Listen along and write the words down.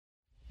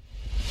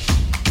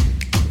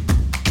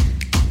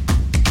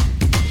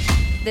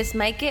This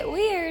might get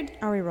weird.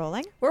 Are we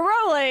rolling? We're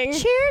rolling.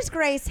 Cheers,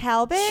 Grace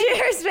Helbig.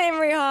 Cheers,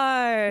 Memory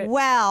Heart.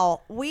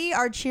 Well, we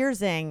are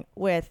cheersing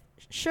with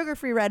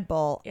sugar-free Red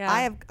Bull.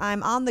 Yeah.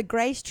 I'm on the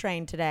Grace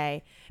train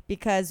today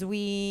because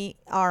we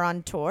are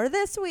on tour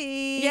this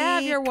week. Yeah,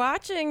 if you're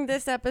watching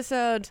this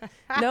episode,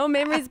 No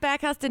Memories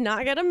Backhouse did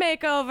not get a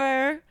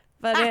makeover,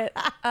 but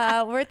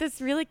we're at this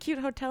really cute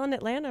hotel in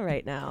Atlanta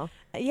right now.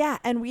 Yeah,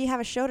 and we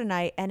have a show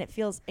tonight, and it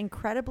feels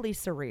incredibly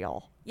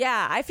surreal.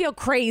 Yeah, I feel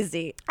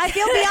crazy. I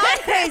feel beyond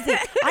crazy.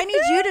 I need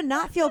you to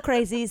not feel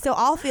crazy, so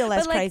I'll feel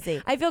less crazy.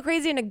 I feel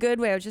crazy in a good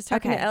way. I was just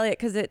talking to Elliot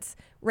because it's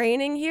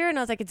raining here, and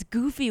I was like, it's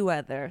goofy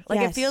weather. Like,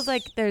 Yes. It feels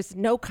like there's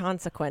no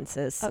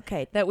consequences.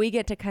 Okay. That we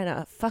get to kind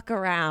of fuck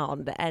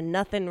around, and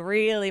nothing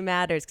really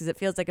matters because it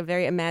feels like a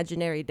very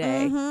imaginary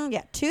day. Mm-hmm.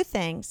 Yeah, two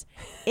things.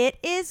 It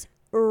is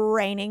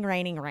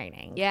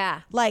raining.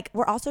 Yeah. Like,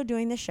 we're also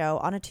doing the show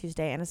on a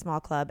Tuesday in a small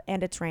club,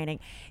 and it's raining.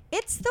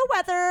 It's the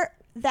weather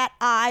that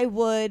I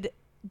would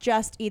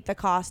just eat the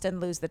cost and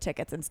lose the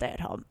tickets and stay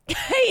at home. Yeah,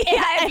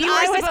 if you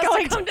I were was supposed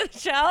going to come to the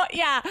show,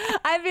 yeah,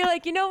 I'd be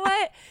like, you know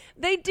what?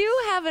 They do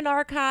have an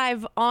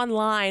archive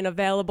online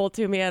available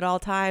to me at all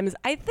times.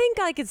 I think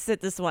I could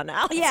sit this one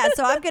out. Yeah,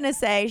 so I'm going to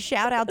say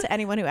shout out to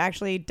anyone who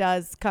actually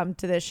does come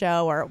to this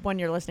show or when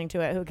you're listening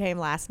to it who came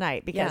last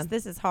night because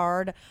this is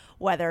hard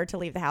weather to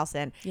leave the house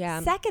in. Yeah.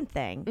 Second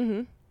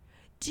thing,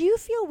 do you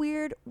feel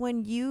weird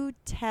when you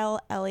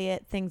tell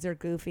Elliot things are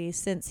goofy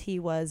since he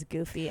was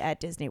goofy at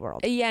Disney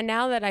World? Yeah,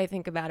 now that I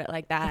think about it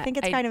like that. I think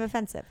it's kind of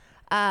offensive.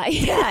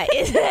 Yeah,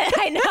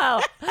 I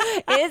know.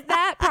 Is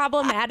that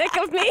problematic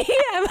of me?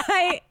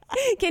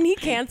 Can he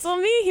cancel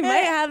me? He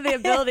might have the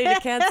ability to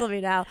cancel me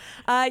now.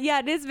 Yeah,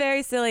 it is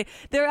very silly.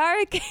 There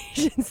are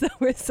occasions though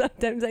where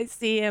sometimes I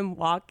see him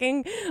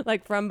walking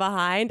like from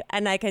behind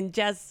and I can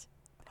just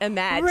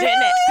imagine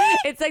it.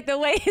 It's like the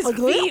way his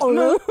feet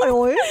move.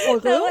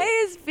 The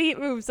way his feet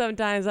move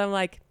sometimes, I'm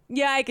like,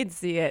 yeah, I can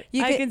see it.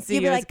 I can see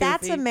you'd you be as like,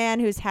 that's a goofy.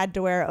 man who's had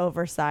to wear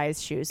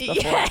oversized shoes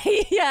before.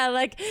 Yeah,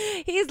 like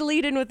he's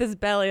leading with his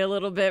belly a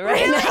little bit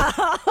right now.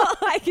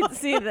 I can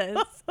see this.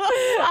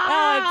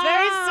 Oh, it's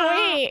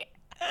very sweet.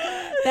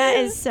 That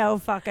is so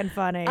fucking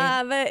funny.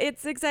 But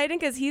it's exciting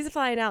because he's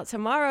flying out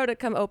tomorrow to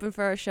come open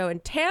for our show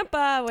in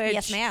Tampa. Which,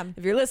 Yes, ma'am.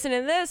 If you're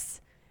listening to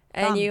this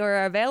and you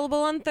are available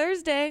on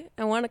Thursday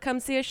and want to come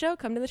see a show,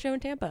 come to the show in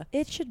Tampa.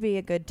 It should be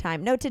a good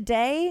time. No,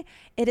 today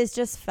it has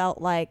just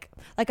felt like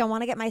I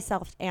want to get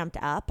myself amped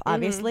up,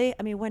 obviously.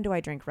 I mean, when do I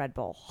drink Red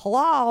Bull?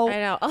 Hello? I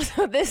know.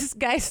 Also, this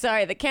guy,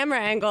 sorry, the camera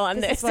angle on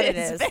This this is what it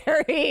is is.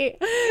 very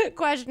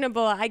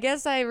questionable. I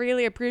guess I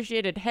really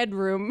appreciated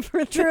headroom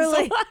for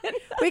Truly. this one.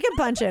 We can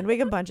punch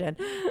in.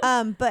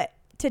 But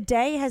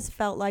today has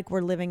felt like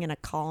we're living in a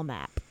calm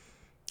app.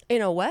 You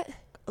know what?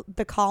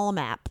 The calm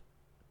app.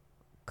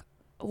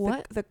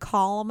 What? The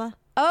calm.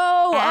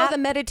 Oh, the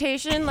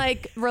meditation,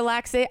 like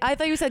relaxing. I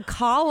thought you said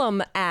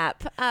column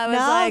app. I was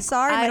No, like,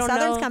 sorry, I my don't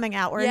Southern's know. coming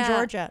out. We're Yeah. in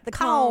Georgia. The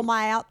calm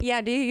app.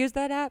 Yeah, do you use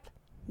that app?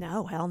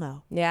 No, hell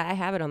no. Yeah, I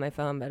have it on my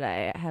phone, but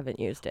I haven't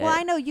used it. Well,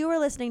 I know you were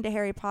listening to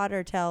Harry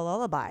Potter tell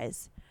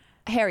lullabies.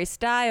 Harry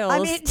Styles. I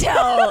mean-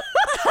 tell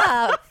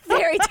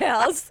fairy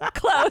tales.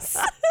 Close.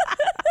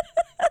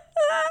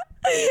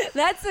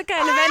 That's the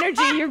kind of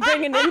energy you're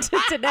bringing into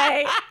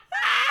today.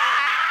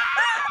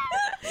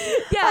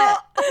 Yeah.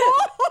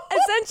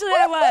 Essentially,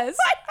 I was.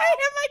 I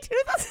have my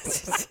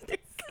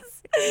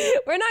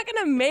We're not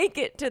going to make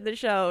it to the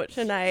show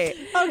tonight.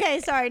 Okay,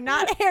 sorry,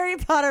 not Harry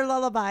Potter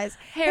lullabies.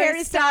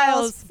 Harry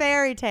Styles Styles.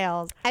 fairy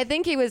tales. I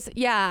think he was,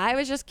 I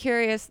was just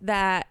curious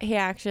that he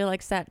actually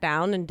like sat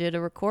down and did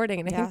a recording.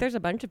 And I Yeah. think there's a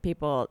bunch of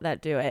people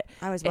that do it.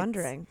 I was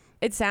wondering.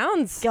 It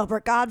sounds.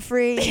 Gilbert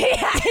Godfrey.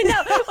 Yeah, I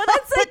know. Well,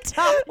 that's like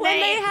top when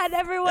they names. had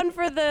everyone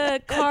for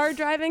the car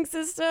driving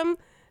system.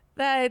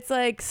 That it's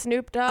like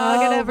Snoop Dogg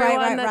Oh, and right, everyone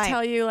right, that right.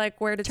 tell you like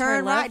where to turn,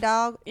 Turn right, left.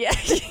 dog. Yeah,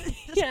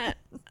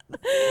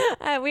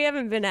 yeah. We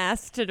haven't been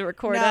asked to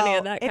record No, any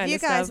of that kind if you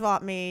of guys stuff.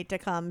 want me to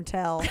come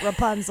tell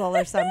Rapunzel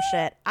or some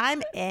shit,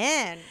 I'm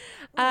in.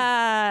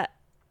 Yeah,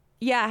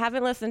 I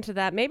haven't listened to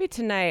that. Maybe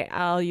tonight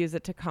I'll use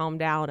it to calm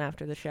down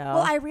after the show. Well,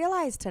 I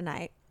realized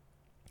tonight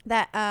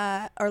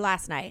that, or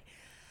last night,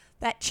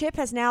 that Chip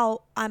has now,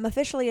 I'm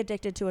officially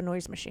addicted to a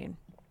noise machine.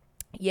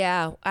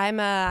 Yeah,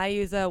 I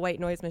use a white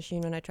noise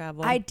machine when I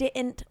travel. I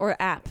didn't or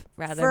app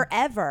rather.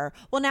 forever.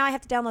 Well, now I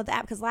have to download the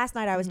app because last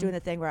night I was doing the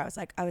thing where I was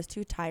like, I was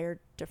too tired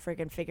to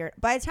friggin' figure it.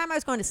 By the time I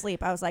was going to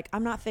sleep, I was like,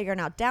 I'm not figuring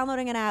out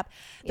downloading an app.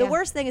 The Yeah.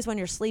 worst thing is when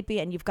you're sleepy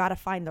and you've got to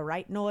find the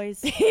right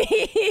noise. Because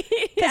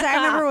Yeah. I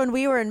remember when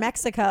we were in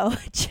Mexico,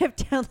 Chip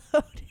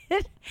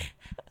downloaded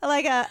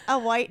like a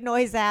white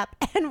noise app,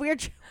 and we're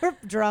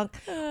drunk.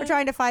 We're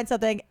trying to find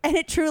something, and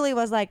it truly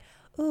was like,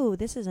 ooh,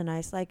 this is a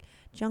nice like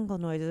jungle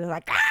noise. It was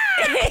like,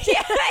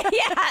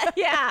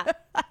 yeah.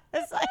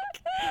 it's like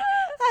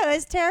I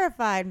was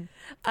terrified.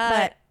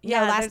 But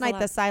yeah, last there's a night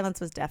lot. the silence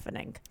was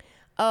deafening.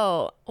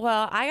 Oh,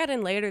 well, I got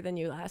in later than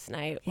you last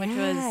night, which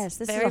Yes, was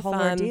this is very a whole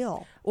fun.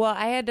 ordeal. Well,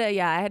 I had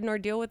an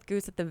ordeal with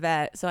Goose at the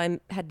vet, so I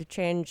had to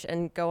change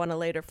and go on a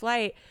later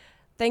flight.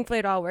 Thankfully,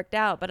 it all worked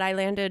out, but I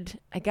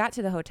got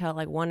to the hotel at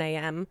like 1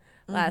 a.m.,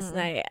 last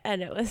night,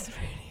 and it was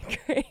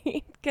pretty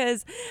great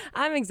because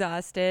I'm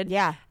exhausted.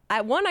 Yeah.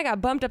 I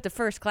got bumped up to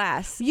first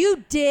class.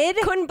 You did?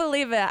 Couldn't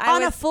believe it.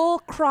 On a full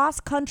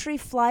cross-country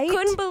flight?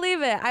 Couldn't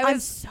believe it. I'm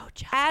so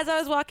jealous. As I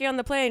was walking on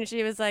the plane,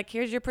 she was like,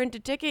 here's your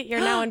printed ticket. You're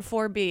now in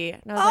 4B.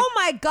 And I was Oh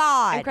my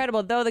God.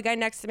 incredible. Though the guy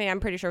next to me, I'm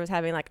pretty sure was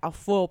having like a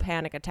full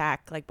panic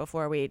attack like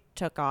before we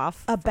took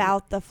off.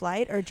 About the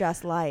flight or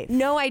just life?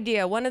 No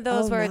idea. One of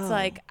those Oh, where no. it's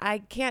like, I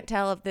can't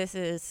tell if this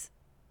is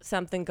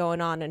something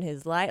going on in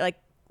his life. Like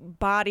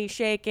body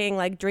shaking,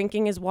 like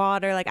drinking his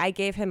water. Like I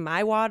gave him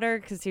my water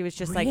because he was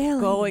just like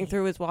Really? going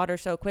through his water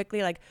so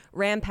quickly. Like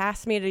ran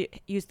past me to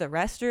use the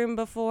restroom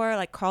before,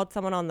 like called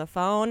someone on the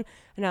phone.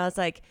 And I was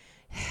like,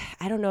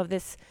 I don't know if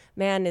this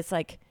man is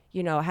like,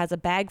 you know, has a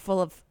bag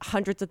full of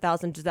hundreds of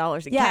thousands of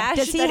dollars in cash.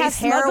 Does he that have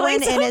he's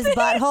smuggling heroin in his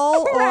something.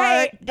 butthole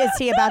Right. or is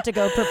he about to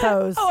go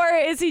propose? Or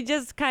is he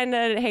just kind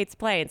of hates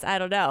planes? I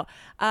don't know.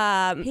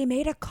 He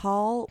made a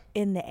call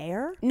in the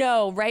air?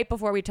 No, right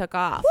before we took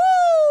off.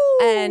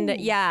 Woo! And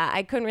yeah,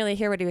 I couldn't really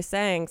hear what he was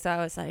saying. So I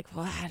was like,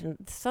 well,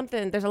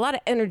 there's a lot of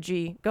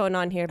energy going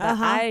on here, but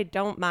I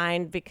don't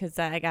mind because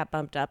I got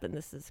bumped up and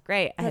this is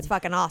great. That's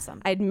fucking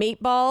awesome. I had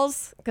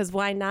meatballs because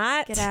why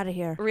not? Get out of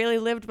here. Really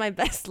lived my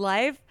best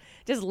life.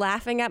 Just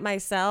laughing at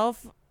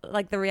myself,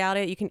 like the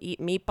reality that you can eat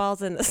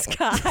meatballs in the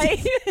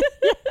sky.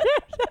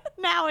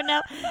 Now we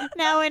know.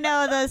 Now we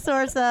know the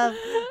source of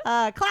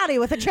Cloudy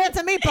with a chance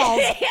of meatballs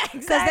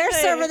because they're exactly.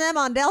 serving them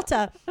on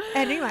Delta,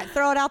 and you might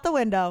throw it out the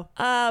window.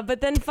 But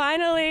then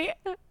finally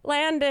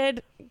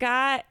landed,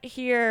 got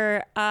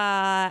here,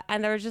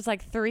 and there was just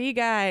like 3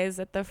 guys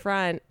at the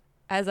front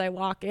as I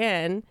walk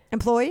in,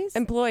 Employees?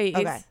 employees,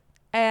 Okay.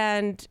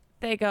 and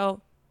they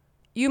go,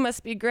 "You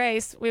must be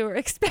Grace. We were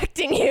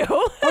expecting you."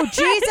 Oh Jesus!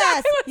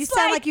 I was You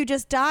sound like you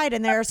just died,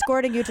 and they're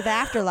escorting you to the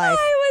afterlife.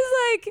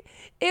 I was like,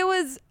 it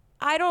was.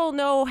 I don't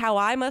know how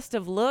I must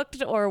have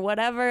looked or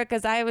whatever,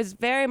 because I was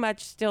very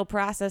much still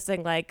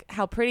processing like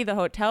how pretty the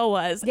hotel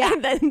was. Yeah.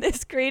 And then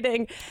this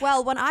greeting.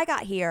 Well, when I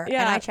got here and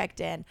Yeah. I checked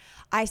in,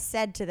 I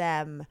said to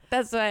them,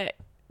 That's what.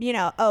 you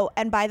know, oh,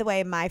 and by the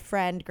way, my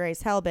friend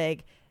Grace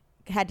Helbig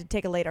had to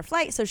take a later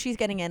flight, so she's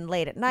getting in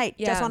late at night.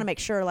 Yeah. Just want to make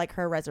sure like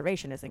her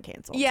reservation isn't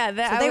canceled. Yeah,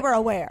 so they were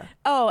aware.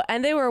 Oh,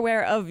 and they were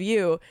aware of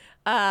you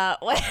when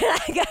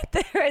I got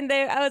there, and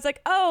I was like,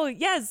 oh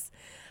yes,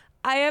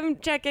 I am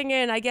checking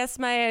in. I guess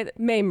my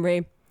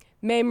Mamrie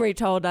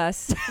told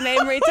us.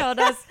 Mamrie told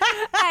us,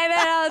 and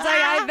then I was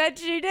like, I bet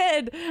she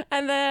did.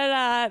 And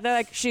then they're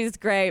like, she's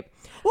great.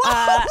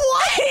 What?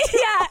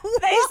 Yeah,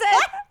 they said,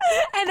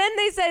 and then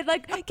they said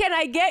like, can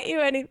I get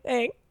you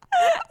anything?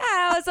 And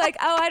I was like,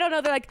 oh, I don't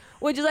know. They're like,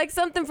 would you like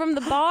something from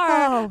the bar?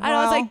 Oh, And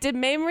I was wow. like, did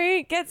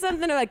Mamrie get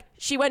something? They're like,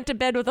 she went to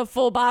bed with a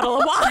full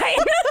bottle of wine.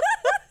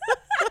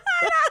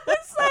 And I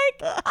was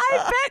like,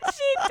 I bet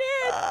she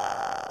did.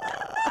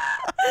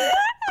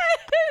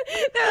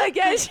 They're like,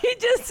 yeah, she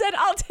just said,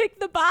 I'll take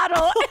the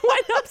bottle and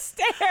went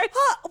upstairs.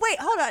 Wait,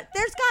 hold on.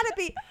 There's got to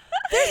be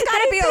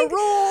a think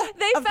rule,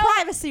 they a felt-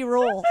 privacy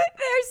rule.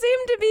 There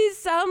seemed to be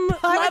some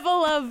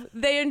level of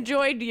they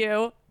enjoyed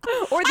you.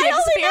 Or the I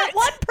only experience. met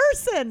one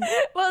person.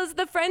 Well, it's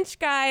the French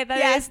guy that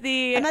is Yes,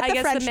 the, I met the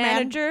guess, French the man.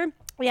 manager.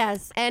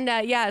 Yes. And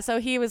yeah, so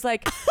he was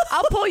like,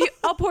 I'll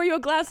pour you a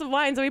glass of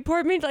wine. So he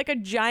poured me like a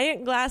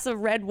giant glass of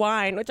red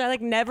wine, which I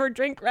like never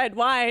drink red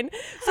wine.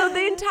 So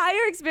the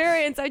entire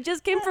experience, I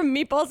just came from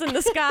meatballs in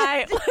the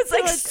sky. It was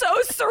like so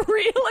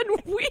surreal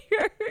and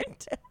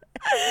weird.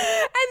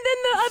 And then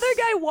the other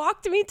guy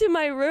walked me to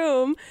my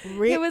room.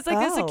 He was like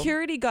a Oh.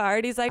 security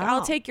guard. He's like,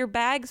 I'll Oh. take your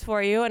bags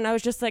for you. And I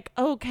was just like,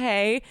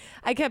 okay.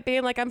 I kept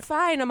being like, I'm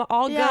fine. I'm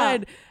all Yeah.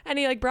 good. And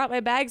he like brought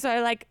my bag. So I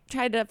like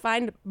tried to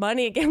find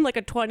money, gave him like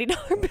a $20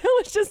 bill.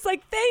 It's just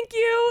like, thank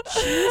you.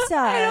 Jesus.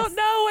 I don't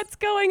know what's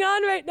going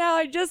on right now.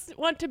 I just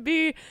want to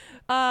be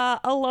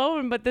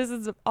alone, but this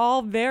is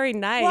all very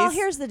nice. Well,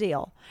 here's the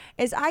deal: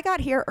 is I got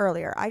here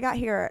earlier. I got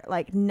here at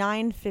like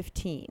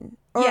 9:15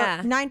 or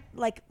Yeah.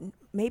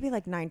 maybe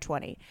like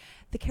 9:20.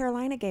 The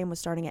Carolina game was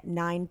starting at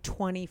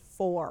 9:24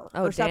 or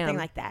Oh, something damn.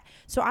 like that.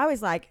 So I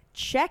was like,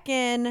 check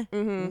in,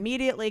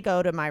 immediately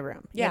go to my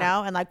room, Yeah. you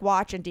know, and like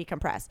watch and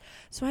decompress.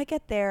 So I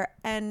get there,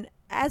 and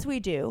as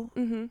we do,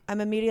 I'm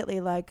immediately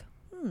like,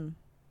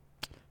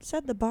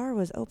 said the bar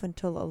was open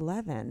till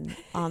 11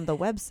 on the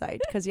website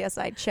because yes,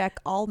 I check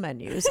all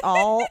menus.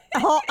 All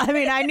I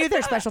mean, I knew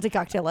their specialty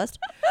cocktail list.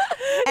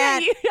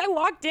 And I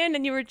walked in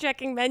and you were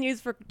checking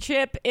menus for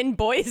Chip in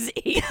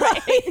Boise.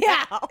 Right?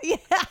 yeah,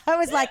 I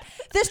was like,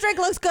 this drink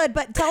looks good,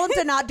 but tell him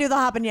to not do the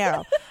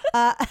habanero.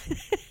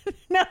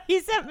 No, he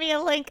sent me a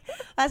link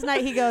last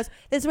night. He goes,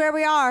 this is where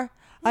we are.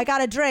 I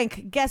got a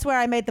drink. Guess where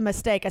I made the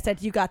mistake? I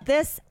said, you got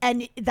this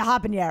and the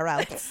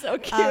habanero. So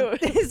cute.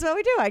 This is what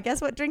we do. I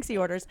guess what drinks he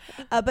orders.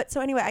 But so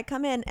anyway, I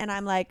come in and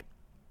I'm like,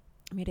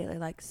 immediately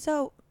like,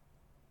 so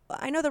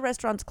I know the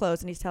restaurant's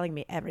closed, and he's telling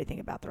me everything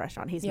about the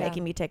restaurant. He's Yeah.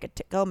 making me take a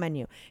to-go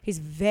menu. He's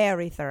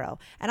very thorough.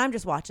 And I'm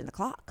just watching the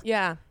clock,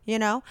 Yeah. you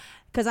know,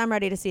 because I'm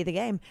ready to see the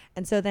game.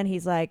 And so then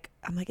he's like,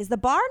 I'm like, is the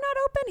bar not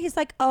open? He's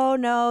like, oh,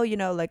 no, you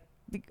know, like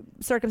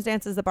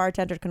circumstances, the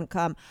bartender couldn't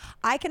come.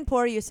 I can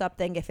pour you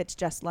something if it's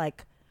just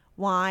like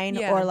wine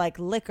Yeah. or like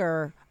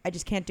liquor. I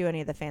just can't do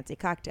any of the fancy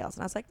cocktails.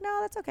 And I was like, no,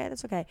 that's okay.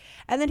 That's okay.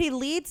 And then he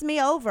leads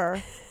me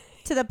over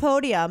to the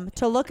podium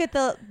to look at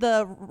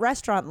the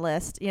restaurant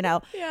list, you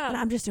know. Yeah. And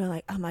I'm just doing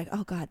like, I'm like,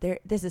 oh God,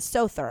 this is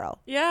so thorough.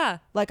 Yeah.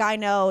 Like I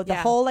know the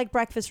Yeah. whole like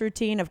breakfast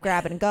routine of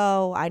grab and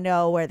go. I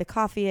know where the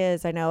coffee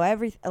is. I know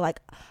everything. Like,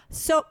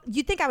 so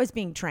you'd think I was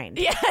being trained.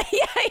 Yeah.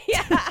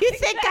 You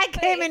think I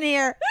came in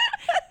here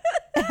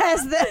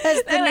as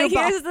the They're new like,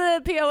 boss? here's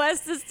the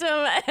POS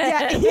system.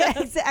 Yeah,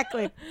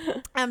 exactly.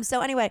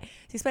 So anyway,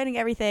 he's explaining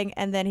everything,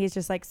 and then he's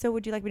just like, so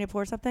would you like me to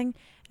pour something? And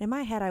in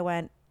my head, I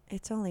went,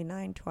 it's only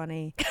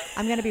 9:20.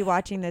 I'm going to be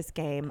watching this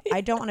game.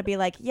 I don't want to be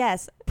like,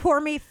 yes, pour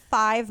me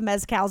 5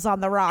 mezcals on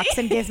the rocks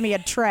and give me a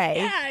tray.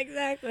 Yeah,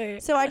 exactly.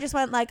 So I just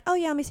went like, oh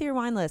yeah, let me see your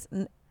wine list.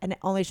 And it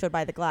only showed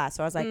by the glass.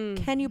 So I was like,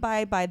 can you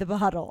buy by the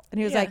bottle? And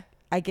he was Yeah.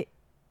 like,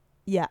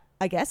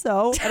 I guess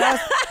so. And I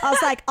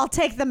was like, I'll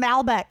take the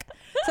Malbec.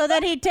 So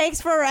then he takes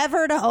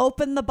forever to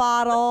open the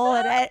bottle.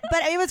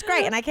 But it was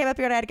great. And I came up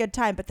here and I had a good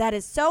time. But that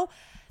is so...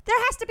 There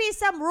has to be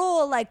some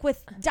rule, like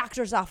with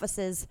doctors'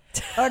 offices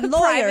or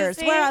lawyers,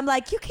 Privacy. where I'm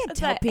like, you can't Is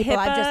tell that people.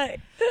 HIPAA?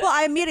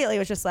 I immediately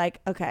was just like,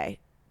 okay,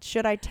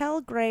 should I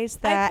tell Grace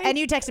that? think- And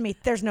you texted me,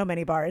 there's no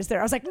mini bar, is there?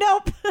 I was like,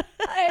 nope.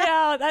 I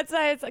know. That's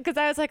why because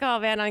I was like, oh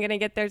man, I'm gonna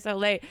get there so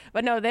late.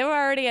 But no, they were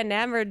already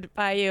enamored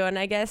by you, and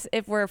I guess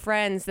if we're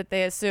friends, that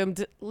they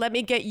assumed, let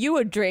me get you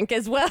a drink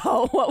as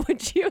well. What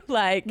would you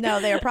like? No,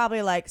 they were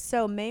probably like,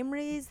 so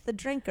Mamrie's the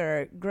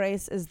drinker,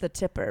 Grace is the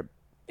tipper.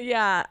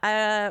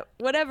 Yeah,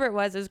 whatever it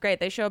was great.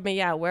 They showed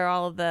me, where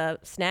all of the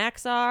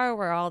snacks are,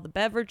 where all the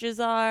beverages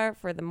are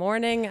for the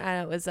morning.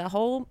 It was a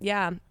whole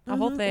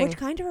whole thing. Which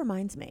kind of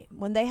reminds me,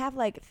 when they have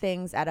like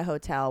things at a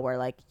hotel where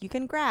like you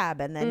can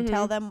grab and then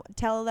tell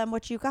them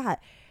what you got.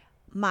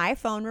 My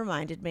phone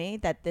reminded me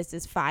that this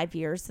is 5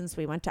 years since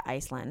we went to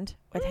Iceland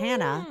with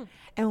Hannah.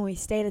 And when we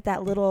stayed at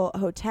that little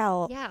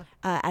hotel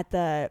at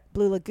the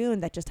Blue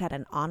Lagoon that just had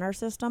an honor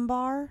system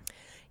bar.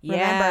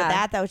 Remember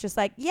that? That was just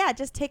like,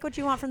 just take what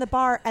you want from the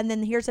bar. And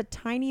then here's a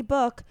tiny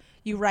book.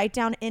 You write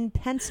down in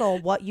pencil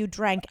what you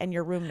drank and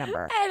your room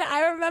number. And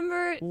I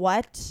remember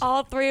What?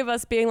 all 3 of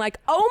us being like,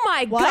 oh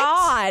my What?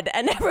 God.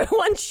 And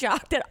everyone's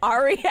shocked at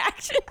our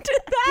reaction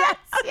to that.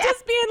 Yes.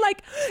 Just being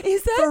like,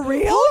 is that For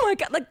real? Oh my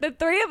God. Like the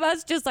 3 of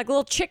us just like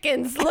little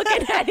chickens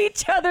looking at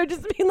each other,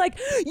 just being like,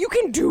 you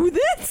can do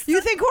this?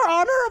 You think we're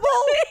honorable?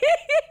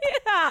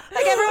 Yeah.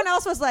 Like everyone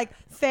else was like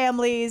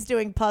families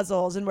doing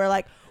puzzles, and we're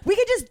like, we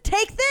could just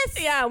take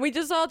this. Yeah, we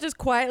just all just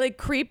quietly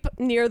creep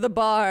near the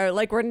bar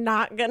like we're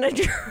not gonna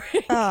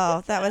drink.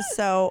 Oh, that was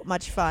so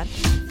much fun.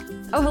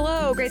 Oh,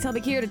 hello. Grace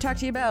Helbig here to talk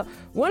to you about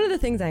one of the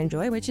things I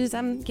enjoy, which is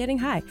getting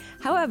high.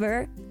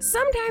 However,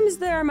 sometimes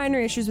there are minor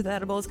issues with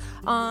edibles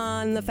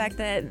on the fact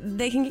that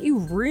they can get you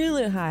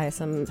really high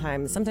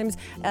sometimes. Sometimes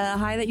a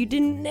high that you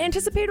didn't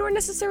anticipate or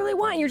necessarily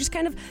want. You're just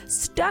kind of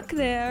stuck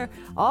there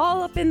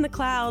all up in the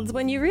clouds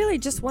when you really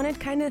just wanted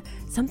kind of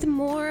something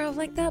more of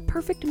like that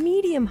perfect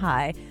medium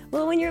high.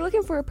 Well, when you're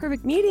looking for a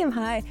perfect medium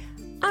high,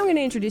 I'm going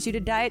to introduce you to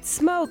Diet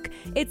Smoke.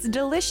 It's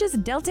delicious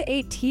Delta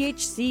 8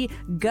 THC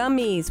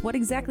gummies. What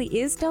exactly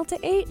is Delta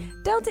 8?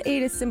 Delta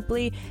 8 is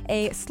simply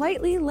a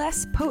slightly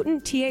less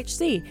potent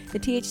THC. The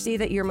THC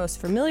that you're most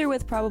familiar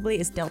with probably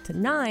is Delta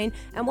 9,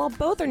 and while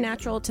both are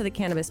natural to the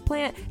cannabis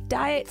plant,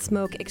 Diet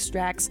Smoke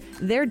extracts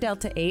their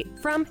Delta 8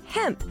 from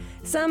hemp.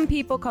 Some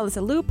people call this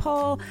a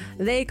loophole.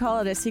 They call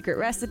it a secret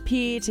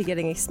recipe to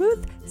getting a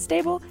smooth,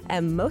 stable,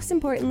 and most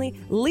importantly,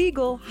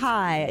 legal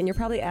high. And you're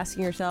probably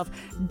asking yourself,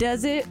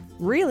 does it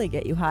really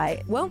get you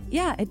high? Well,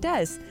 yeah, it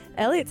does.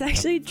 Elliot's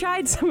actually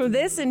tried some of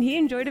this and he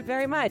enjoyed it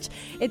very much.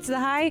 It's the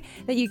high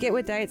that you get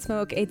with Diet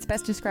Smoke. It's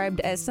best described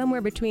as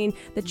somewhere between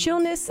the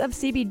chillness of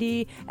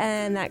CBD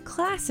and that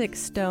classic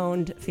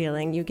stoned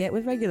feeling you get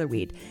with regular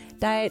weed.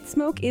 Diet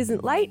Smoke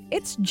isn't light,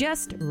 it's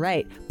just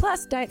right.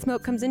 Plus, Diet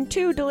Smoke comes in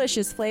 2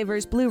 delicious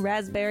flavors, blue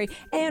raspberry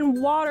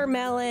and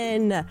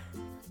watermelon.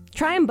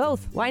 Try them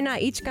both. Why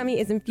not? Each gummy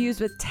is infused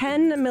with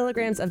 10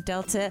 milligrams of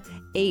Delta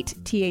 8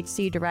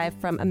 THC derived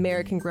from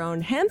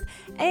American-grown hemp,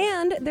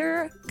 and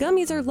their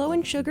gummies are low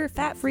in sugar,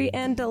 fat-free,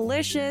 and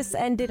delicious.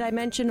 And did I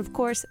mention, of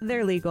course,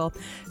 they're legal.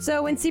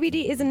 So when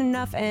CBD isn't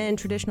enough and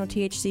traditional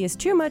THC is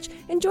too much,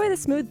 enjoy the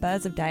smooth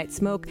buzz of Diet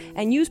Smoke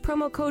and use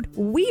promo code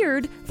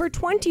WEIRD for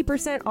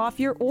 20% off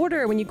your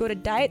order when you go to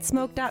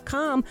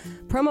dietsmoke.com.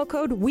 Promo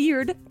code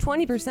WEIRD,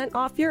 20%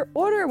 off your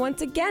order.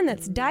 Once again,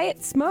 that's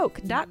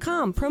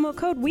dietsmoke.com. Promo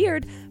code WEIRD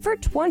for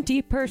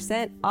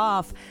 20%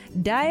 off.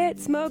 Diet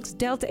Smoke's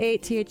Delta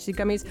 8 THC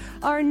gummies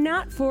are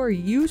not for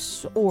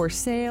use or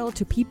sale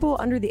to people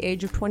under the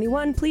age of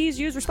 21. Please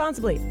use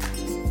responsibly.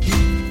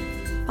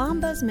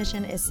 Bombas'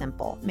 mission is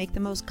simple. Make the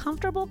most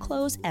comfortable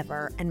clothes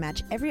ever and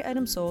match every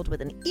item sold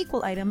with an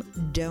equal item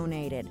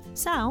donated.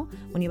 So,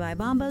 when you buy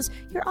Bombas,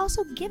 you're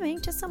also giving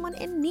to someone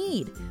in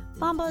need.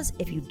 Bombas,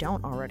 if you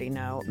don't already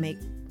know, make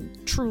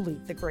truly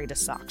the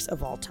greatest socks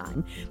of all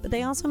time. But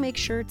they also make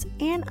shirts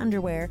and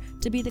underwear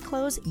to be the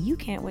clothes you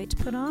can't wait to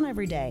put on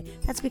every day.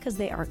 That's because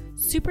they are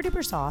super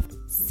duper soft,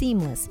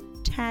 seamless,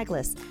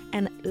 tagless,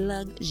 and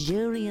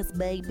luxurious,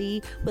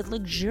 baby, with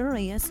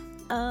luxurious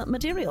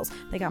materials.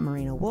 They got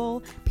merino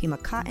wool, Pima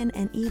cotton,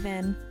 and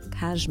even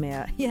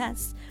cashmere.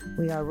 Yes,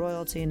 we are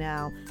royalty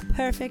now.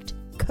 Perfect,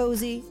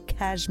 cozy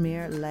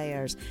cashmere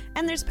layers.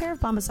 And there's a pair of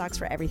Bomba socks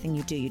for everything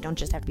you do. You don't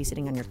just have to be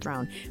sitting on your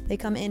throne. They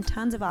come in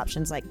tons of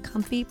options like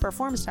comfy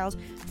performance styles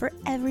for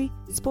every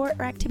sport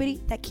or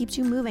activity that keeps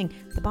you moving.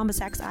 The Bomba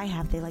socks I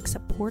have, they like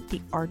support the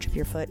arch of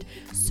your foot.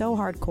 So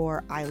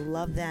hardcore. I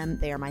love them.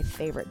 They are my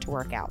favorite to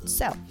work out.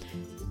 So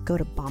go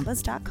to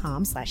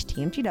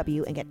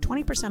bombas.com/TMGW and get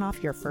 20%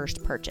 off your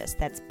first purchase.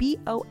 That's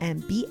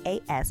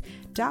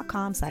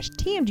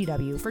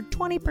BOMBAS.com/TMGW for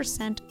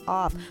 20%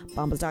 off.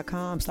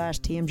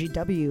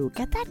 Bombas.com/TMGW.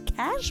 Get that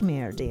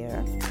cashmere,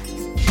 dear.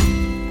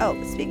 Oh,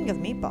 speaking of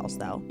meatballs,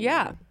 though.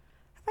 Yeah. Have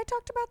I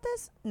talked about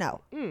this?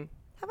 No.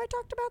 Have I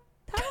talked about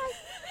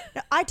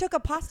No, I took a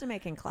pasta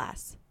making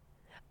class.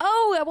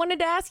 Oh, I wanted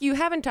to ask you. You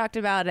haven't talked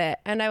about it,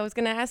 and I was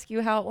going to ask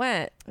you how it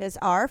went. It's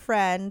our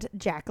friend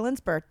Jacqueline's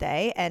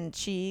birthday, and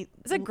she...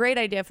 It's a great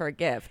idea for a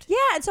gift. Yeah,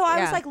 and so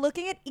I was like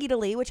looking at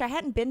Italy, which I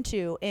hadn't been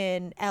to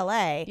in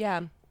LA.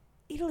 Yeah.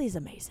 Italy's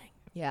amazing.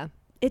 Yeah.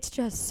 It's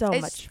just so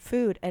much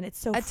food, and it's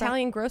so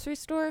Italian grocery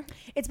store?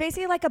 It's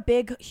basically like a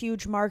big,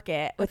 huge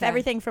market with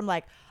everything from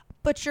like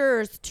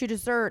butchers to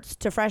desserts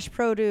to fresh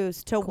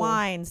produce to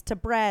wines to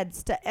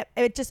breads to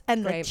it just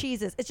and like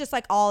cheeses. It's just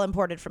like all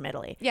imported from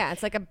Italy. Yeah,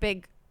 it's like a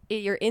big...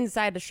 You're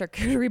inside the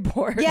charcuterie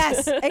board.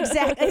 Yes,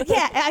 exactly.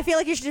 Yeah, I feel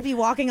like you should be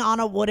walking on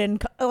a wooden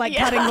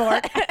cutting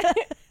board.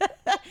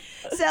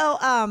 So,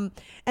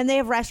 and they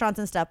have restaurants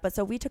and stuff. But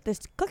so we took this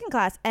cooking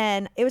class,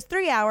 and it was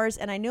 3 hours,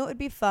 and I knew it would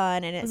be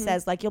fun. And it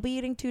says like you'll be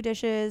eating 2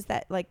 dishes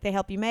that like they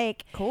help you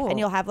make. Cool. And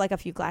you'll have like a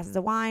few glasses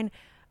of wine.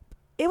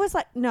 It was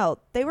like no,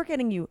 they were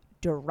getting you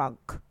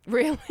drunk.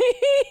 Really?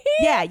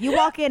 Yeah, you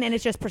walk in and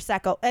it's just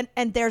prosecco, and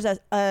there's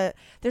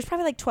there's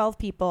probably like 12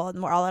 people,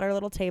 and we're all at our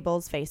little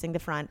tables facing the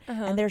front,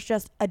 and there's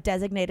just a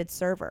designated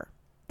server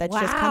that's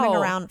just coming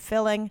around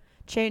filling,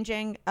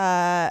 changing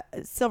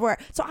silverware.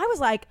 So I was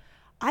like,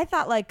 I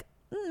thought like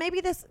maybe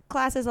this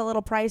class is a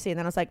little pricey, and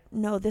then I was like,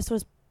 no, this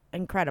was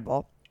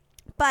incredible.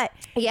 But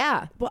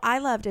yeah, what I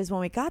loved is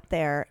when we got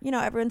there, you know,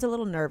 everyone's a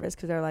little nervous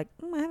because they're like,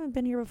 I haven't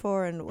been here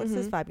before, and what's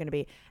this vibe going to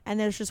be? And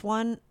there's just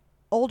one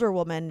older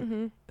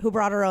woman who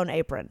brought her own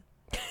apron.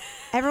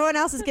 Everyone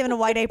else is given a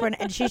white apron,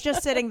 and she's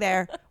just sitting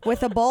there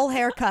with a bowl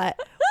haircut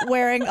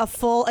wearing a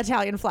full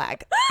Italian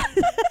flag.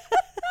 I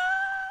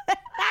love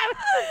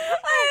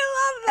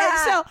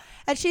that.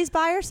 And she's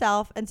by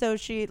herself, and so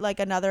she like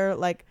another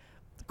like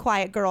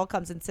quiet girl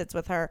comes and sits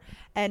with her,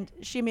 and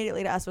she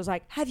immediately to us was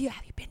like, have you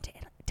been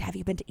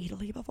to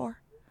Italy before?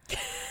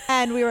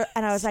 And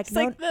I was like, it's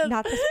no, like the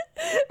not this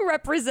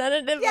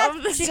representative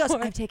of the She store. goes,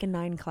 I've taken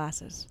 9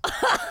 classes.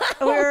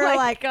 Oh we were my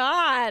like,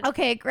 God.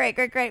 Okay, great.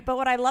 But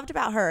what I loved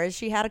about her is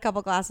she had a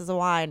couple glasses of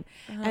wine,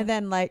 and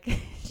then like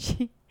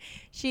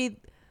she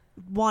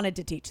wanted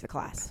to teach the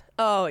class.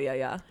 Oh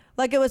yeah.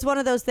 Like it was one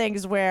of those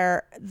things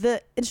where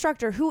the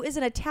instructor, who is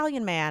an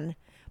Italian man,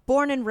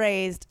 born and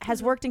raised,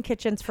 has worked in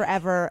kitchens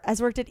forever,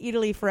 has worked at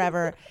Italy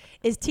forever,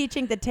 is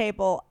teaching the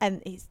table,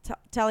 and he's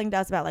telling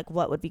us about like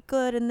what would be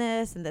good in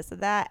this and this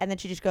and that, and then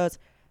she just goes,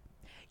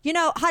 you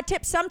know, hot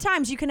tip,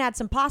 sometimes you can add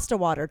some pasta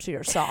water to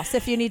your sauce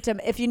if you need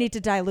to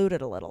dilute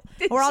it a little.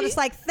 We're all just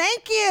like,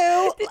 thank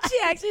you. Did she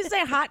actually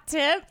say hot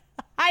tip?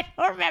 I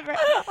don't remember.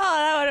 Oh,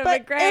 that would have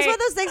been great. It was one of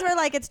those things where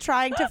like it's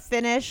trying to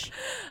finish,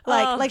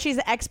 like she's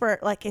an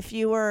expert. Like if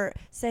you were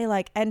say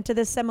like, and to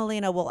this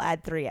semolina we'll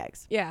add 3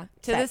 eggs. Yeah,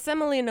 to the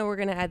semolina we're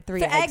gonna add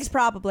 3 eggs. Eggs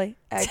probably.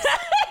 Eggs.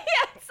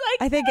 Yeah, it's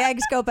like I think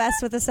eggs go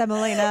best with the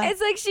semolina.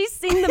 it's like she's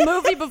seen the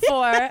movie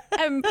before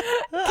and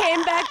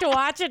came back to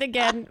watch it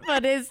again,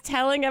 but is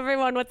telling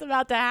everyone what's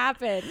about to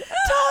happen.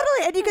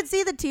 Totally. And you could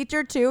see the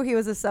teacher too. He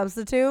was a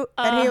substitute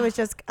and he was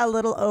just a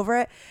little over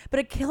it. But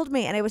it killed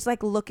me. And it was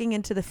like looking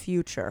into the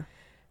future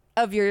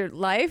Of your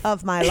life?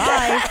 of my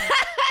life.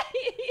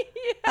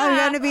 I'm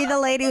going to be the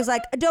lady who's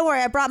like, don't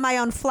worry, I brought my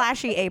own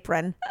flashy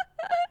apron.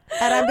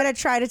 And I'm going to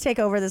try to take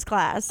over this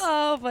class.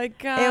 Oh my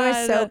God. It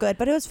was so good.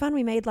 But it was fun.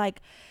 We made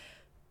like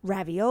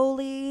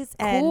raviolis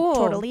and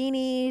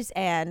tortellinis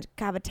and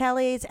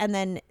cavatellis, and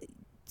then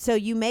so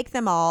you make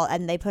them all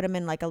and they put them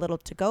in like a little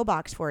to-go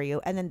box for you,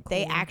 and then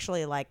they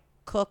actually like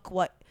cook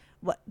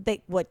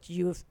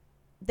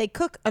they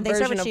cook and they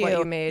serve version it of to what you.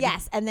 you made.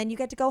 Yes, and then you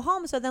get to go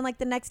home. So then like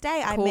the next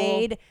day I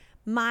made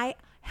my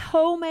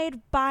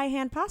homemade by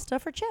hand pasta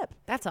for Chip.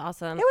 That's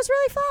awesome. It was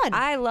really fun.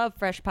 I love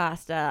fresh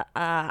pasta,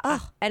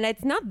 and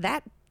it's not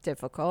that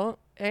difficult.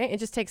 Right? It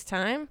just takes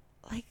time.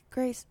 Like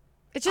Grace,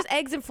 It's just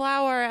eggs and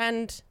flour,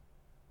 and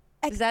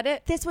is that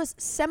it? this was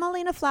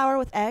semolina flour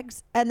with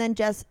eggs, and then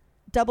just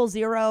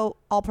 00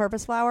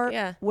 all-purpose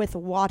flour with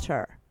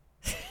water.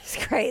 It's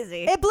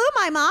crazy. It blew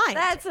my mind.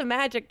 That's a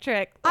magic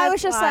trick. I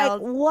was That's just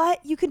wild. like, what?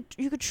 You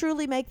could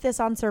truly make this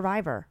on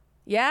Survivor.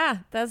 Yeah,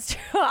 that's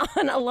true.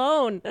 On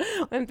Alone,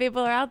 when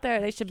people are out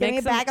there, they should Give me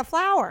a bag of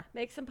flour.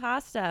 make some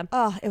pasta.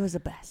 Oh, it was the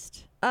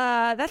best.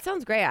 That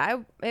sounds great.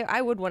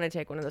 I would want to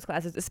take one of those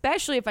classes,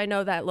 especially if I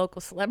know that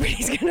local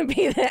celebrity's going to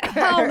be there.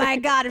 Oh my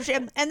God.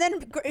 And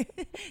then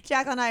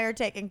Jack and I are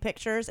taking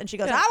pictures and she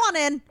goes, I want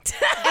in.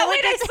 And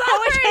Wait, I saw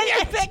her in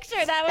your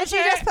picture. That was and she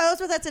her. just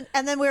posed with us.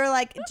 And then we were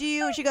like, do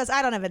you? She goes,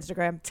 I don't have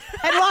Instagram.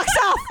 And walks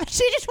off.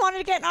 She just wanted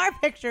to get in our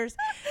pictures.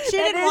 She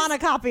didn't want a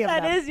copy of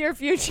them. That is your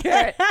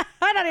future.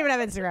 I don't even have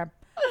Instagram.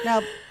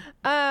 Nope.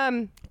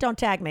 Don't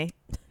tag me.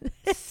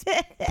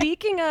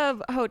 Speaking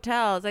of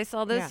hotels, I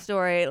saw this Yeah.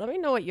 story. Let me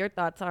know what your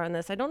thoughts are on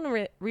this. I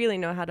don't really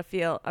know how to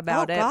feel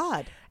about it. Oh,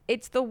 God.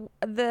 It's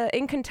the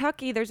in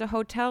Kentucky, there's a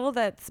hotel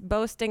that's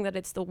boasting that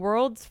it's the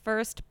world's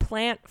first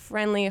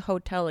plant-friendly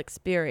hotel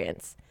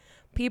experience.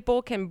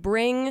 People can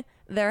bring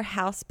their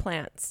house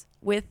plants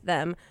with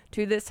them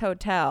to this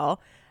hotel.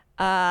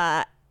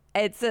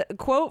 It's a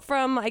quote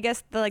from, I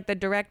guess, the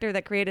director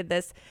that created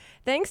this.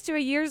 Thanks to a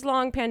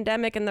years-long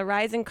pandemic and the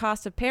rising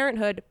cost of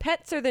parenthood,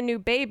 pets are the new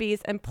babies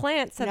and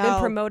plants have been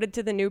promoted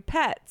to the new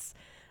pets.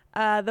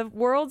 The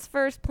world's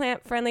first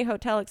plant-friendly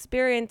hotel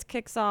experience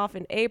kicks off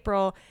in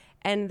April,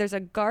 and there's a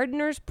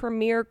Gardener's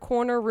Premier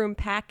Corner Room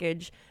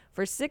package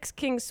for 6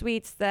 king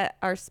suites that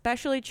are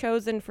specially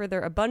chosen for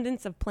their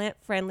abundance of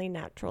plant-friendly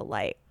natural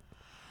light.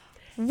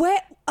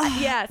 What?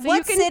 Yeah. So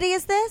what city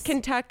is this?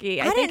 Kentucky.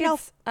 I didn't think know.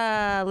 it's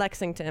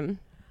Lexington.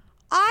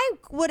 I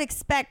would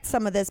expect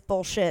some of this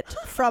bullshit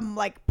from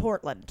like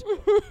Portland.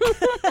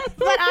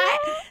 But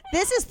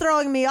this is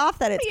throwing me off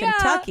that it's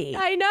Kentucky.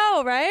 I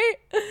know, right?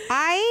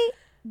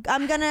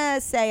 I'm going to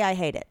say I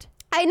hate it.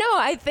 I know.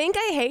 I think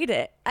I hate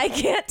it. I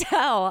can't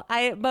tell.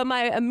 But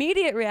my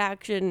immediate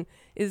reaction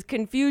is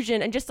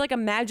confusion and just like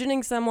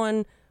imagining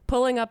someone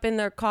pulling up in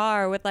their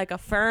car with like a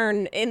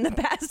fern in the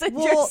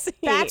passenger seat.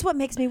 That's what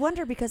makes me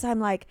wonder because I'm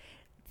like,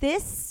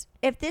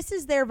 if this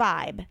is their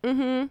vibe,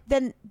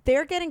 then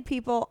they're getting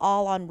people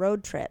all on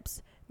road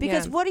trips.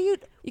 Because Yeah. what do you...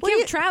 You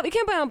can't travel. You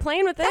can't buy on a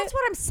plane with it. That's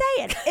what I'm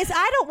saying. Is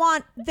I don't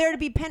want there to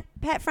be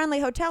pet-friendly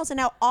hotels, and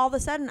now all of a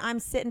sudden I'm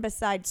sitting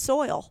beside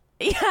soil.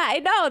 Yeah, I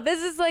know.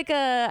 This is like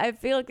I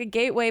feel like a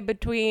gateway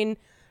between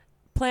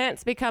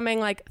plants becoming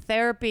like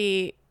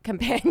therapy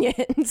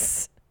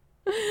companions.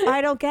 I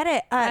don't get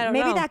it. don't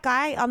Maybe know. that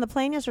guy on the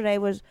plane yesterday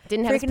was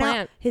Didn't have his freaking out.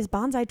 plant. His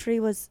bonsai tree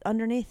was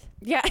underneath.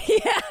 Yeah,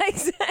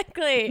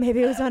 exactly.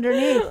 Maybe it was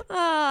underneath.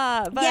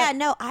 But Yeah,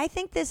 no, I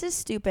think this is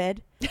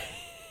stupid.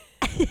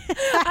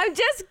 I'm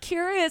just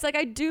curious. Like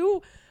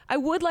I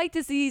would like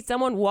to see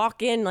someone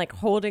walk in like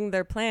holding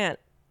their plant.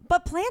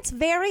 But plants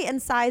vary in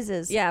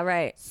sizes. Yeah,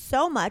 right.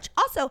 So much.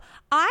 Also,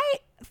 I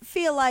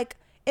feel like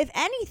if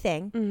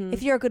anything,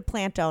 if you're a good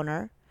plant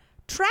owner,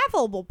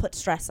 travel will put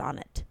stress on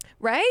it.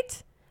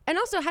 Right? And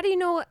also, how do you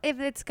know if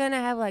it's going to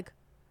have like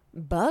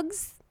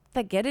bugs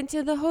that get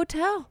into the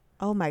hotel?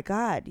 Oh my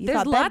God. You There's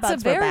thought lots bed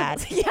of bugs were bad.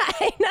 variables. Yeah,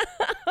 I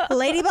know.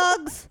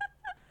 Ladybugs?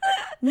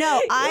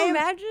 No, Can you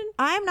imagine?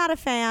 I'm not a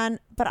fan,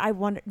 but I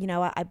wonder, you know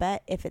what? I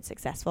bet if it's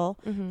successful,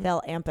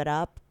 they'll amp it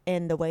up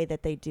in the way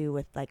that they do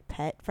with like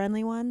pet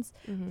friendly ones,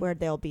 where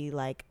there'll be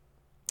like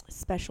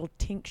special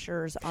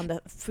tinctures on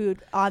the food,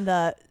 on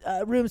the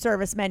room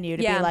service menu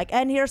to be like,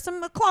 and here's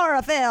some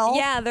chlorophyll.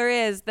 Yeah, there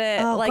is.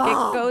 That Oh, like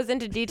God. it goes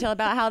into detail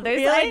about how there's.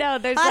 Really? I know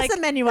there's That's like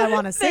the menu I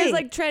want to see. there's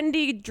like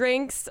trendy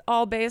drinks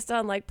all based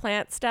on like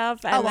plant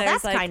stuff. And oh, well, there's,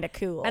 that's like, kind of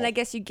cool. And I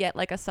guess you get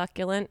like a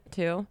succulent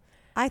too.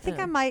 I think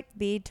I might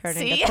be turning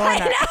See, the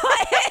corner.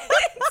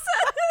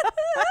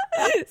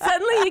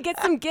 Suddenly you get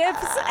some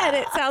gifts and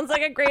it sounds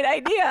like a great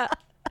idea.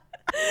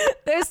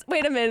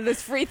 Wait a minute,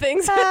 there's free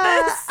things with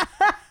this.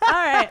 All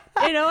right,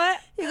 you know what?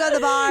 You go to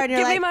the bar and you're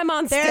Give like, me my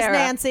Monstera. there's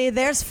Nancy,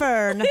 there's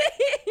Fern.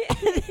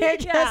 They're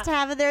just Yeah.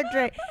 having their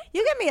drink.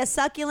 You give me a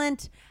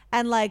succulent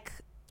and like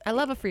I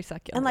love a free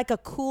succulent. a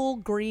cool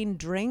green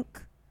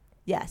drink.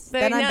 Yes.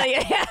 There, Then I'm no,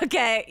 back. yeah,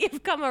 okay.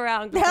 You've come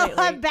around No,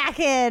 completely. I'm back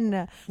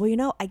in. Well, you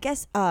know, I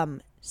guess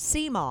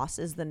sea moss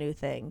is the new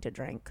thing to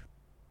drink.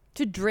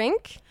 To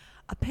drink?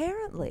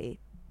 Apparently,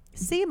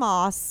 sea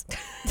moss.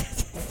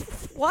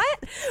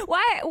 What?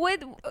 Why?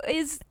 What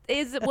is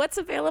what's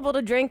available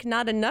to drink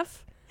not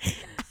enough?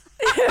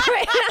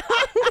 Right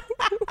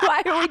now?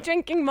 Why are we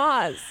drinking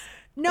moss?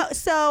 No,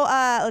 so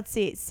let's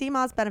see. Sea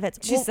moss benefits.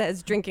 She Well,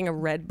 says drinking a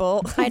Red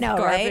Bull. I know,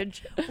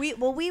 Garbage. right?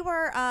 We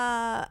were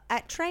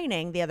at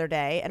training the other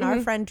day, and our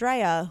friend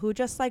Drea, who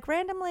just like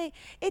randomly,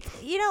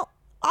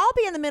 I'll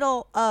be in the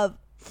middle of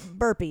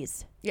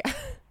burpees, Yeah.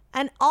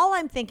 and all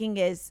I'm thinking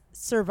is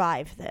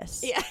survive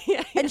this.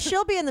 Yeah. And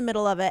she'll be in the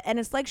middle of it, and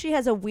it's like she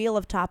has a wheel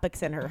of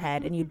topics in her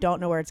head, and you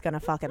don't know where it's gonna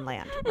fucking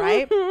land,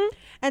 right?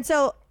 And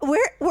so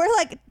we're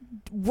like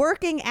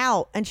working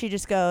out, and she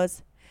just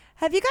goes,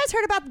 "Have you guys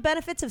heard about the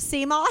benefits of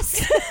sea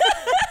moss?"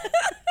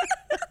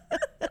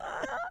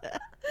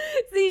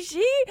 See,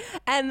 she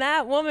and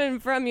that woman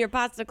from your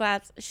pasta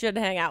class should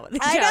hang out with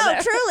each I know,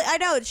 other. truly, I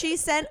know. She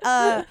sent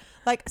a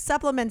like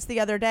supplements the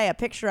other day, a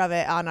picture of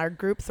it on our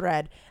group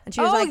thread, and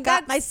she was Oh, like,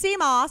 "Got my sea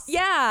moss."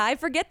 Yeah, I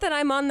forget that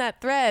I'm on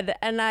that thread,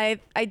 and I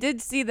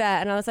did see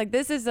that, and I was like,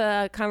 this is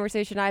a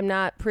conversation I'm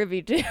not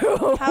privy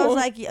to. I was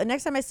like,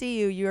 next time I see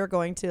you, you're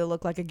going to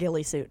look like a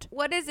ghillie suit.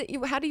 what is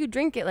it? How do you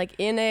drink it? Like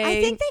in a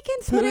I think they can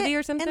put smoothie it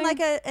or something? in like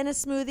in a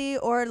smoothie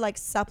or like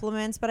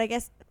supplements, but I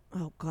guess.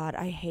 Oh God,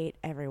 I hate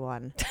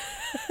everyone.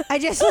 I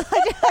just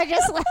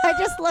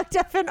looked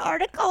up an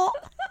article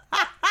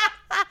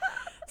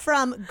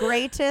from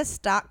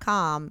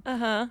greatest.com.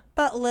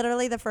 But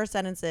literally the first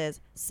sentence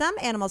is, some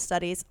animal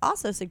studies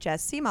also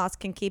suggest sea moss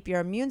can keep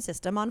your immune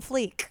system on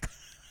fleek.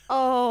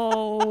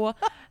 Oh,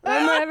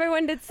 remember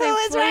everyone did say Who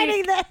is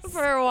writing fleek this?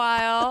 for a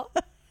while.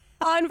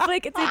 On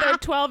fleek, it's either a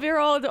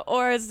 12-year-old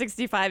or a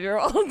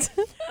 65-year-old.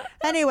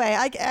 Anyway,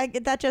 I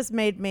that just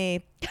made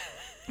me...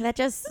 That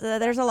just,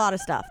 there's a lot of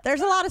stuff. There's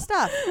a lot of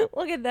stuff.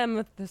 Look at them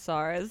with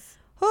thesaurus.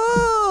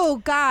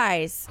 Oh,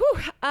 guys.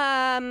 Whew.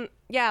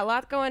 Yeah, a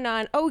lot going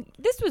on. Oh,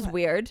 this was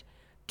weird.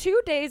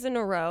 2 days in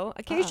a row.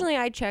 Occasionally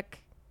I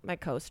check my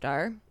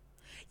co-star.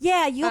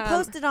 Yeah, you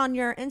posted on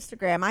your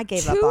Instagram. I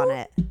gave up on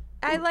it.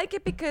 I like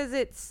it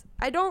because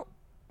I don't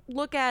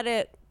look at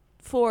it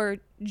for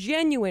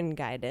genuine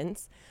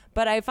guidance,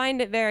 but I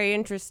find it very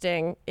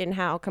interesting in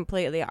how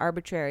completely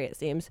arbitrary it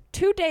seems.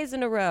 2 days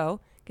in a row.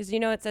 Because,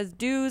 it says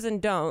do's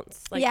and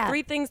don'ts. Like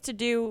 3 things to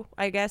do,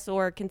 I guess,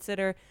 or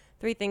consider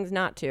 3 things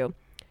not to.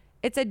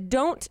 It's a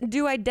don't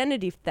do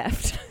identity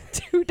theft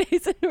 2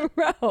 days in a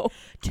row.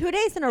 2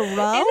 days in a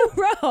row? In a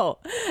row.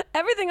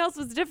 Everything else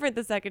was different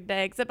the second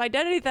day, except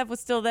identity theft was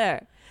still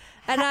there.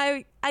 And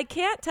I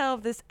can't tell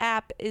if this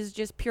app is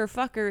just pure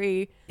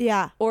fuckery.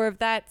 Yeah. Or if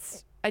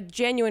that's a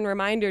genuine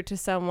reminder to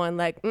someone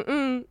like,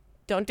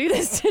 don't do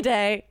this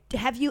today.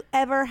 Have you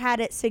ever had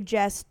it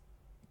suggest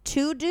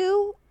to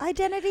do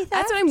identity theft?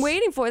 That's what I'm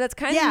waiting for. That's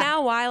kind of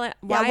now why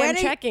I'm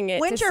checking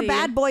it. When's to your see.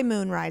 bad boy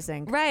moon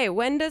rising? Right.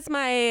 When does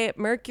my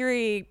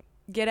Mercury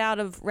get out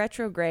of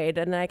retrograde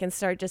and I can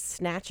start just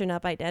snatching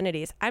up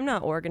identities? I'm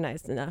not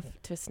organized enough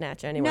to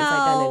snatch anyone's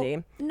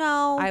identity.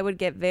 No. I would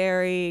get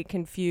very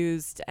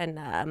confused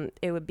and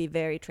it would be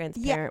very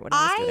transparent what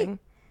I was doing.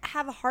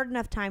 Have a hard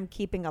enough time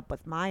keeping up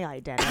with my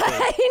identity.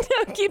 I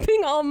know,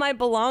 keeping all my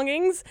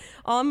belongings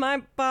on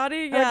my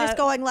body. Or Yeah. just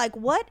going like,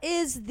 what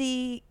is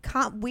the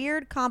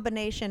weird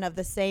combination of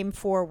the same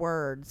 4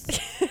 words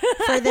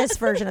for this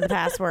version of the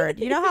password?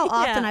 You know how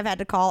often I've had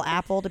to call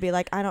Apple to be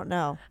like, I don't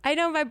know. I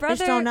know my brother. I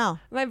just don't know.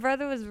 My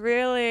brother was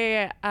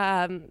really.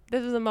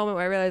 This was a moment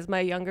where I realized my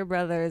younger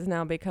brother has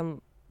now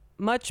become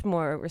much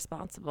more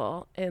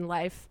responsible in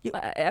life.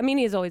 I mean,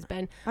 he's always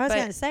been. I was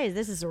going to say,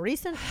 this is a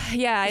recent.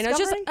 Yeah, I know. It's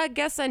just, discovery? I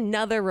guess,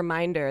 another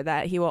reminder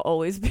that he will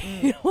always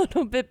be a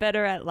little bit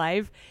better at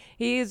life.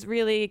 He's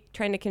really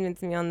trying to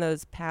convince me on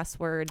those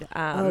password.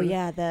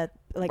 The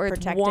where it's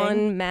protecting.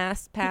 one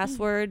mass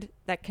password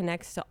that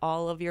connects to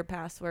all of your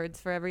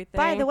passwords for everything.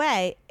 By the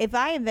way, if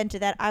I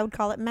invented that, I would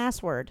call it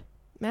Massword.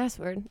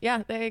 Massword.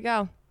 Yeah, there you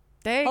go.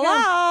 There you go.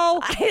 Hello.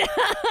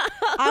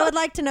 I would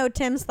like to know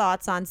Tim's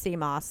thoughts on sea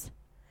moss.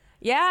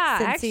 Yeah,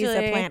 Since actually, he's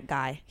a plant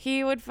guy.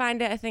 He would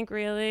find it, I think,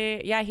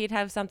 really. Yeah, he'd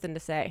have something to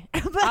say.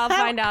 I'll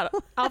find out.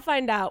 I'll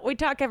find out. We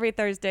talk every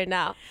Thursday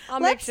now. I'll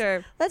make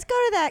sure. Let's go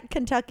to that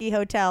Kentucky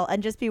hotel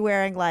and just be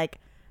wearing like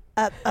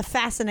a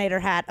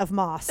fascinator hat of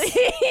moss.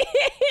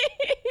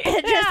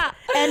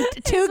 And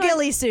 2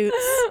 ghillie suits.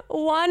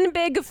 One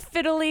big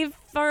fiddly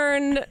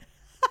fern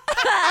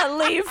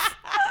leaf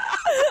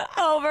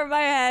over my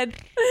head.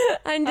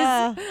 I'm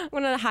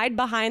going to hide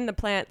behind the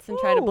plants and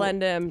try to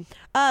blend in.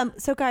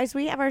 So guys,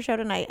 we have our show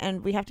tonight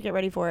and we have to get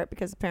ready for it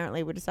because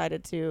apparently we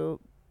decided to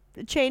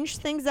change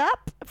things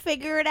up,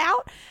 figure it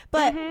out.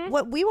 But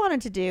what we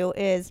wanted to do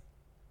is,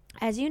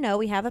 as you know,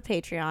 we have a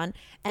Patreon,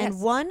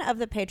 and one of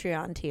the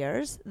Patreon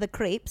tiers, the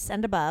Creeps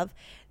and above,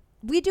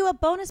 we do a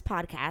bonus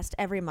podcast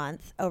every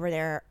month over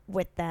there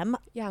with them.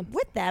 Yeah.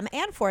 With them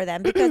and for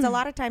them, because a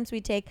lot of times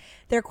we take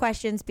their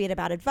questions, be it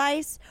about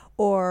advice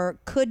or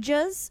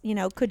could-yas,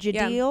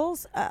 could-ya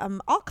deals,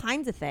 all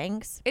kinds of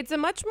things. It's a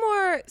much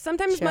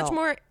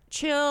more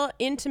chill,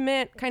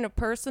 intimate, kind of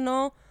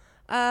personal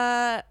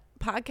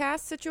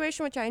podcast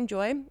situation, which I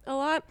enjoy a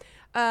lot.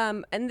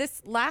 And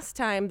this last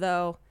time,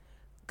 though,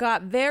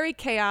 got very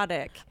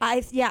chaotic. I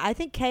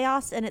think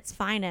chaos in its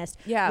finest.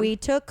 Yeah. We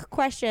took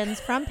questions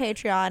from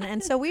Patreon,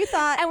 and so we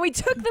thought... And we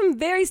took them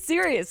very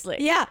seriously.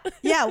 Yeah,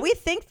 we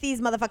think these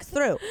motherfuckers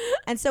through.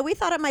 And so we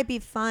thought it might be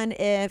fun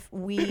if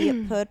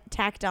we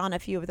tacked on a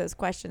few of those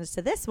questions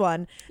to this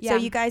one. Yeah. So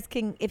you guys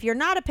can, if you're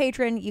not a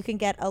patron, you can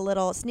get a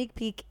little sneak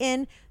peek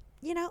in,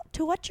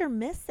 to what you're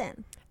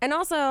missing. And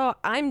also,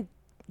 I'm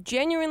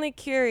genuinely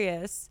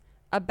curious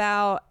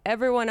about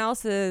everyone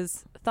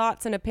else's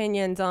thoughts and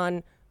opinions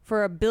on,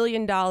 for $1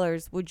 billion,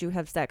 would you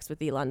have sex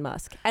with Elon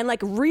Musk? And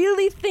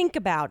really think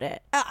about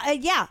it.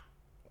 Yeah.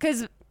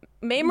 Because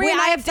Mamrie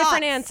and I have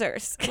different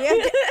answers.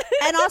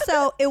 And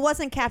also, it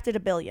wasn't capped at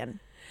 $1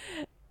 billion.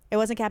 It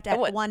wasn't capped at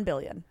 $1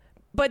 billion.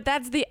 But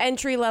that's the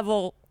entry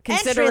level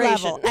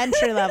consideration.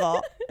 Entry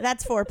level.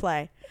 That's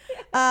foreplay.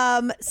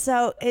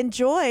 So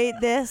enjoy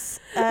this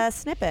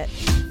snippet.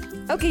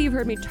 Okay, you've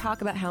heard me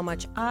talk about how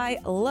much I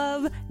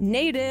love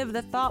Native.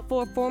 The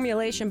thoughtful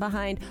formulation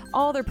behind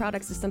all their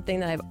products is something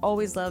that I've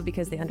always loved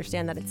because they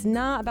understand that it's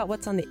not about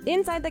what's on the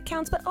inside that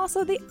counts, but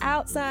also the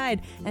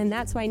outside. And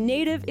that's why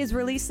Native is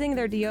releasing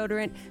their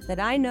deodorant that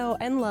I know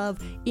and love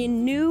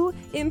in new,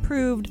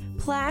 improved,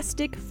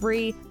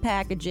 plastic-free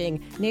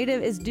packaging.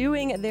 Native is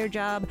doing their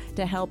job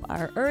to help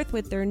our Earth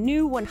with their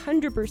new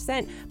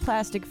 100%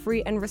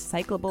 plastic-free and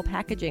recyclable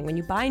packaging. When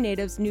you buy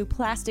Native's new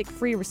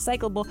plastic-free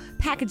recyclable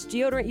packaged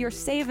deodorant, you're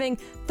saving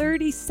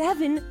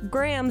 37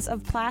 grams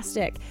of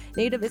plastic.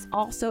 Native is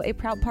also a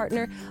proud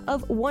partner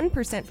of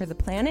 1% for the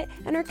Planet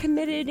and are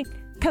committing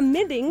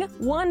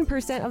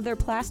 1% of their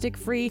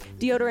plastic-free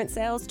deodorant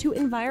sales to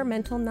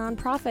environmental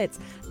nonprofits.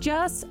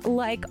 Just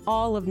like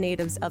all of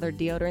Native's other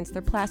deodorants,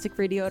 their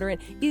plastic-free deodorant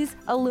is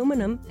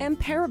aluminum and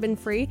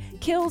paraben-free,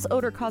 kills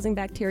odor-causing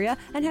bacteria,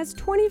 and has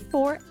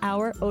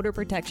 24-hour odor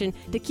protection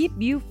to keep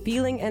you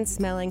feeling and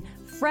smelling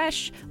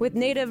fresh. With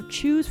Native,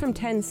 choose from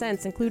 10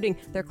 scents, including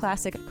their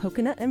classic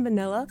coconut and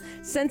vanilla,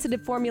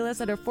 sensitive formulas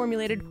that are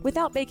formulated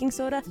without baking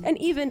soda, and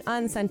even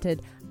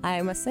unscented. I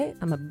must say,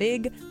 I'm a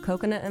big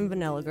coconut and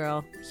vanilla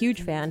girl.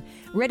 Huge fan.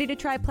 Ready to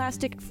try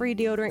plastic-free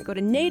deodorant? Go to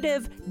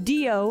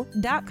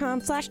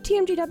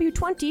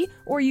nativedeo.com/TMGW20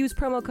 or use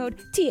promo code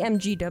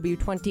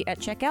TMGW20 at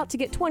checkout to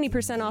get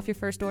 20% off your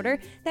first order.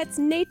 That's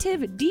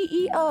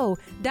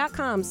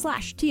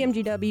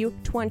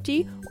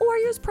nativedeo.com/TMGW20 or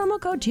use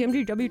promo code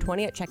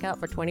TMGW20 at checkout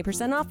for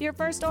 20% off your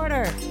first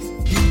order.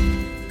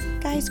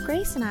 Guys,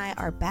 Grace and I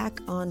are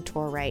back on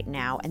tour right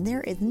now, and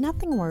there is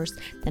nothing worse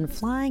than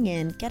flying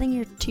in,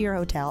 getting to your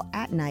hotel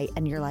at night,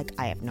 and you're like,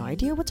 I have no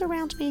idea what's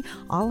around me.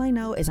 All I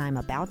know is I'm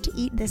about to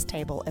eat this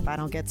table if I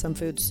don't get some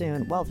food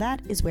soon. Well, that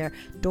is where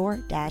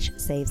DoorDash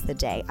saves the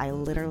day. I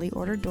literally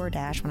ordered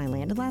DoorDash when I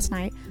landed last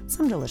night,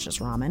 some delicious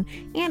ramen,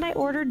 and I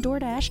ordered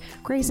DoorDash,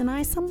 Grace and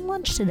I, some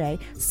lunch today,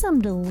 some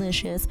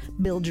delicious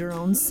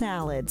build-your-own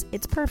salads.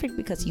 It's perfect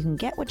because you can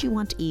get what you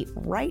want to eat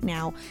right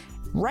now,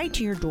 right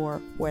to your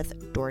door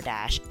with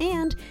DoorDash.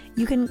 And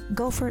you can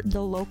go for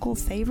the local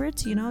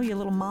favorites, you know, your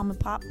little mom and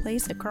pop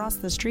place across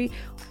the street.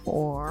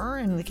 Or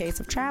in the case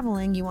of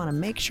traveling, you want to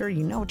make sure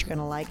you know what you're going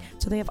to like.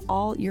 So they have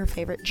all your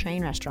favorite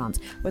chain restaurants.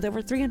 With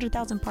over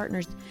 300,000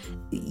 partners,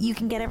 you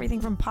can get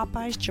everything from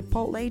Popeyes,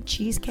 Chipotle,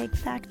 Cheesecake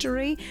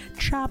Factory,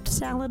 Chopped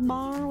Salad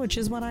Bar, which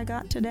is what I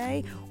got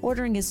today.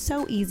 Ordering is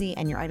so easy,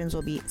 and your items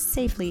will be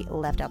safely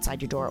left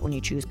outside your door when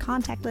you choose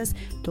contactless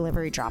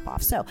delivery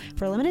drop-off. So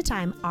for a limited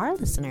time, our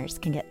listeners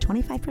can get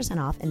 25%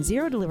 off and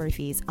zero delivery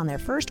fees on their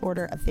first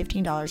order of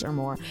 $15 or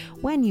more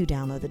when you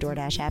download the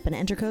DoorDash app and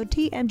enter code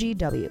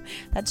TMGW.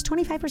 That's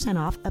 25%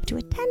 off up to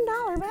a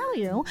 $10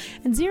 value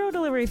and zero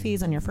delivery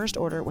fees on your first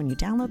order when you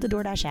download the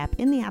DoorDash app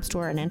in the App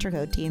Store and enter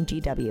code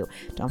TMGW.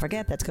 Don't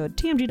forget, that's code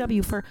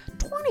TMGW for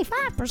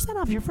 25%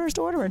 off your first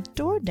order at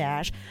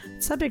DoorDash.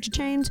 Subject to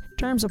change,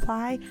 terms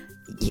apply.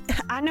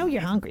 I know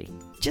you're hungry.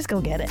 Just go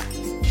get it.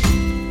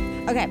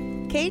 Okay,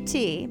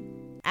 KT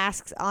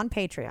asks on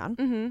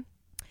Patreon,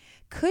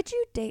 could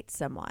you date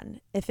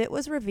someone if it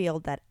was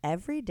revealed that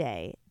every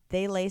day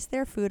they lace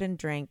their food and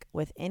drink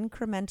with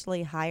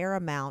incrementally higher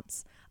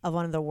amounts of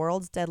one of the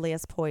world's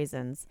deadliest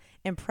poisons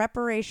in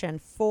preparation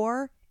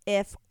for,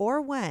 if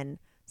or when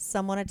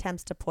someone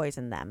attempts to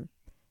poison them,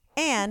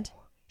 and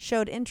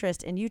showed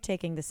interest in you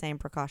taking the same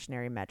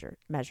precautionary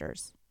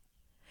measures?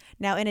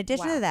 Now, in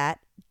addition to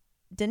that,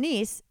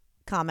 Denise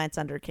comments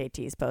under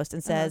KT's post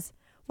and says,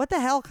 what the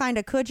hell kind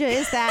of kuja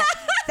is that?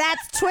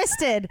 That's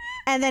twisted.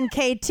 And then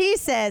KT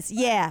says,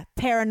 yeah,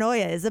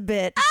 paranoia is a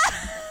bitch.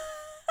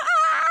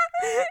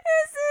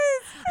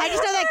 I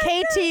just know that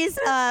KT's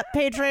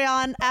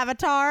Patreon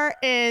avatar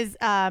is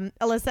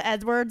Alyssa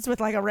Edwards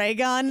with like a ray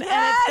gun.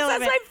 Yes, and it's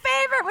that's my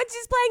favorite when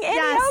she's playing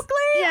Annie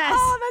Oakley. Yes.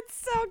 Oh, that's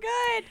so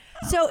good.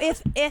 So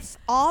if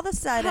all of a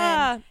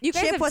sudden you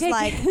guys Chip have was taken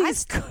like,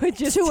 these I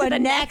kujas to a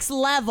next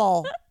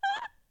level.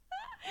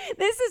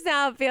 This is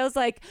now, it feels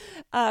like,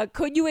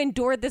 could you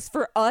endure this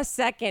for a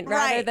second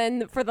rather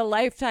than for the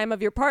lifetime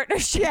of your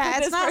partnership? Yeah,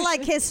 it's not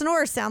like his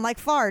snores sound like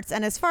farts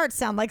and his farts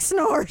sound like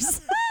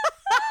snores.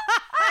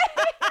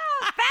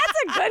 That's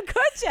a good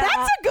kuja.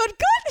 That's a good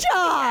kuja.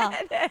 Yeah,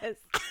 it is.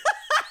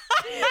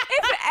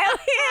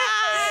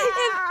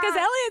 Because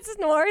Elliot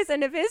snores,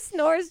 and if his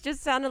snores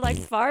just sounded like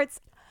farts,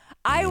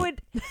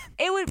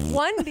 it would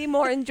one be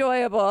more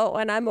enjoyable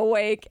when I'm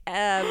awake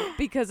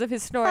because of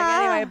his snoring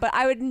anyway, but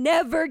I would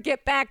never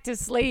get back to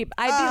sleep.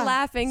 I'd be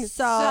laughing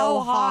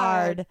so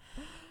hard.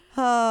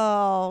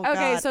 Oh,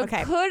 okay, God. so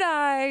could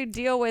I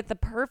deal with the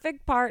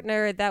perfect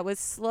partner that was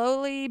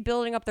slowly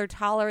building up their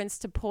tolerance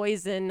to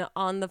poison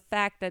on the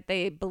fact that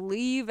they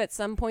believe at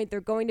some point they're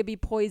going to be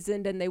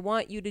poisoned and they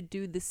want you to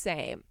do the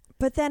same?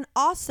 But then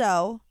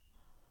also,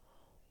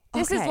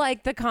 this is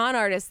like the con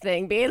artist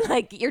thing, being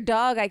like, your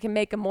dog I can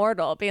make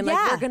immortal, being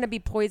like, we're going to be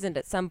poisoned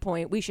at some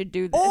point. We should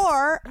do this.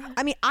 Or,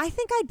 I mean, I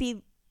think I'd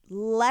be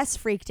less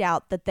freaked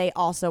out that they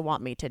also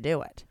want me to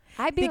do it.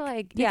 I'd be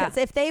like, yeah. Because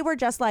if they were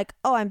just like,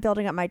 oh, I'm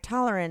building up my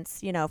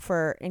tolerance,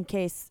 for in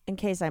case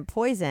I'm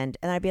poisoned,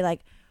 and I'd be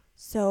like,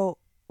 so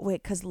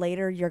wait, because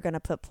later you're gonna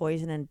put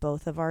poison in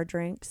both of our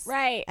drinks,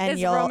 Right. And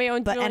It's Romeo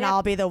and Juliet. and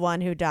I'll be the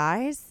one who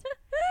dies.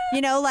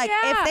 Yeah.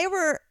 If they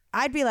were,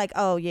 I'd be like,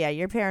 oh yeah,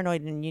 you're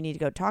paranoid and you need to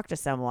go talk to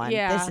someone.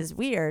 Yeah. This is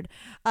weird.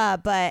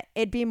 But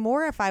it'd be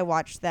more if I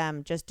watched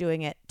them just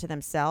doing it to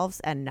themselves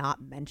and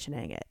not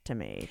mentioning it to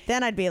me.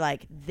 Then I'd be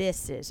like,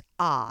 this is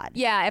odd.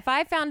 Yeah, if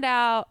I found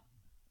out,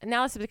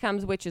 now this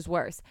becomes which is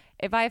worse.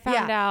 If I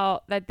found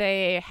out that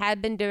they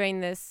had been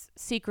doing this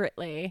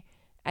secretly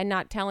and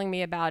not telling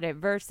me about it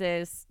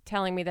versus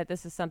telling me that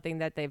this is something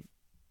that they've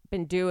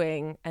been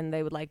doing and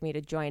they would like me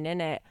to join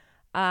in it,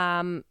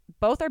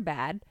 both are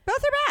bad.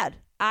 Both are bad.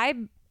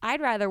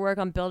 I'd rather work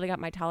on building up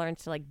my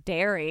tolerance to like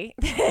dairy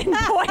than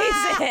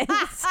poison.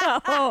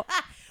 So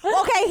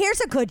Okay,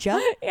 here's a could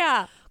you.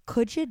 yeah.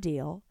 Could you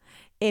deal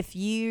if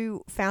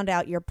you found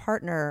out your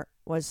partner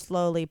was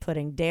slowly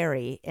putting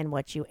dairy in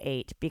what you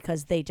ate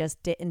because they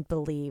just didn't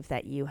believe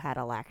that you had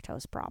a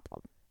lactose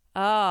problem?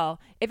 Oh,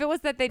 if it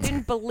was that they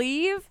didn't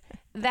believe,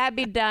 that'd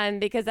be done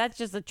because that's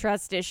just a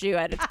trust issue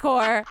at its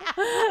core.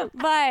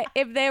 But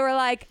if they were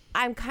like,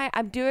 I'm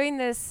doing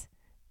this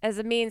as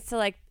a means to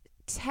like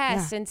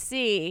test and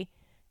see.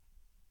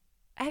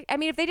 I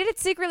mean, if they did it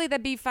secretly,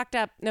 that'd be fucked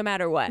up no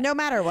matter what. No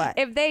matter what.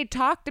 If they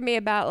talk to me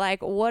about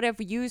like, what if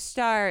you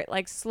start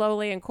like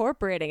slowly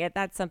incorporating it?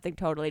 That's something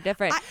totally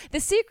different. The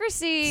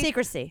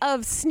secrecy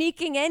of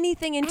sneaking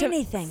anything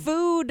into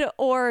food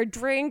or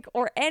drink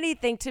or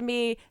anything, to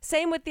me,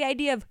 same with the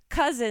idea of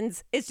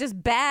cousins, is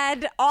just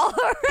bad all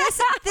around.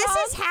 This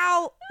is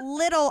how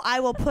little I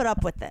will put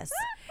up with this.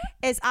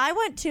 Is I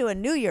went to a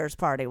New Year's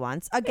party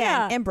once,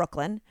 again, in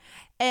Brooklyn,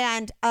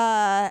 and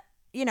I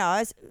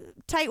was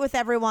tight with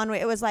everyone.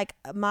 It was like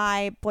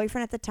my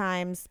boyfriend at the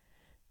time's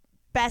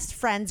best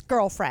friend's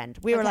girlfriend.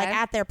 We were like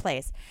at their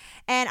place.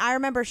 And I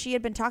remember she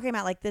had been talking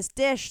about like this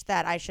dish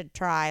that I should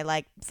try,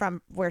 like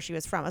from where she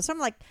was from. It was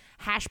something like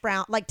hash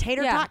brown, like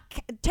tater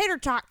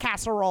tot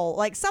casserole,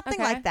 like something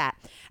like that.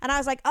 And I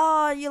was like,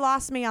 oh, you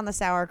lost me on the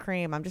sour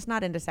cream. I'm just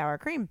not into sour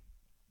cream.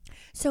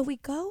 So we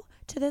go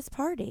to this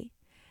party.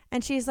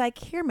 And she's like,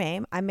 here,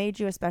 ma'am, I made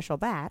you a special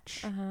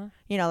batch,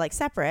 like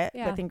separate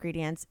with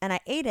ingredients. And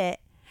I ate it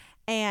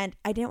and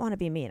I didn't want to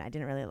be mean. I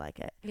didn't really like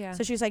it. Yeah.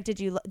 So she was like, do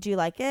you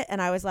like it?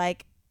 And I was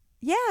like,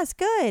 yeah, it's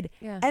good.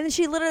 Yeah. And then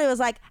she literally was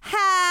like,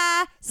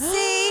 ha,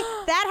 see,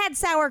 that had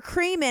sour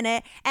cream in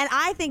it. And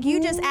I think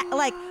you just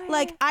like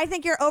I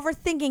think you're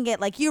overthinking it.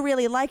 Like you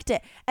really liked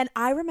it. And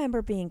I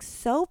remember being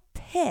so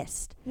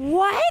pissed.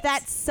 What?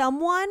 That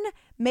someone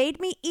made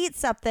me eat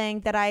something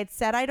that I had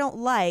said I don't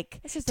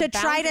like to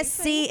try to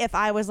see if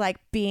I was like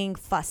being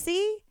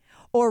fussy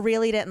or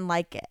really didn't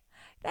like it.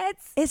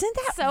 Isn't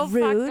that so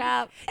rude? fucked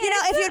up?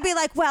 If you'd be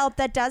like, well,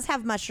 that does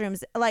have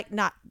mushrooms, like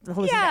not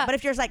hallucinogenic, but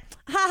if you're just like,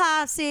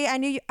 haha, see, I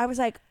knew you, I was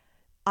like,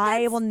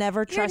 I will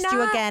never trust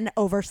you again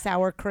over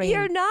sour cream.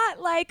 You're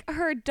not like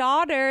her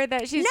daughter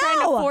that she's trying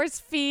to force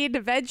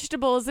feed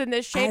vegetables in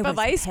the shape of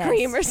ice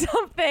cream or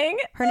something.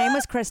 Her name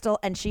was Crystal,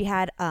 and she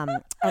had a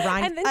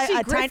rind. And then she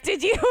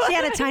grifted you. She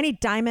had a tiny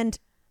diamond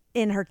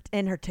in her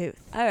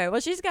tooth. All right.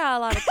 Well, she's got a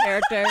lot of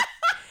character.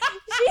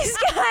 She's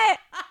got.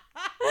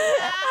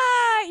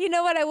 You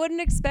know what? I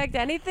wouldn't expect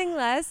anything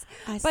less.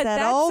 I said,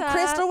 "Oh,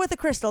 Crystal with a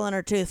crystal in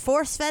her tooth,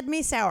 force fed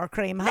me sour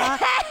cream, huh?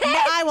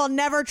 I will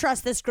never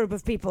trust this group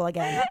of people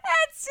again."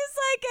 That's just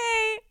like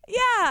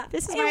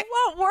This is in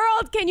what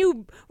world can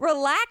you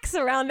relax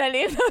around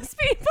any of those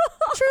people?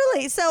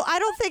 Truly. So I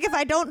don't think if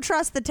I don't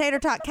trust the tater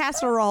tot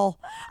casserole,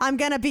 I'm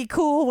gonna be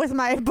cool with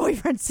my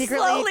boyfriend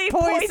secretly Slowly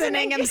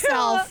poisoning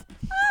himself.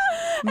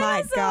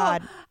 My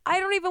God. I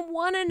don't even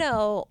want to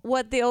know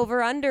what the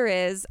over-under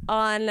is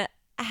on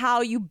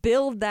how you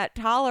build that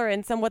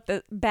tolerance and what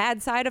the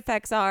bad side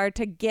effects are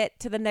to get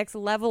to the next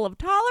level of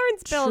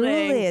tolerance building.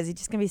 Truly. Is he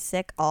just going to be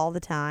sick all the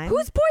time?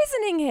 Who's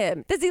poisoning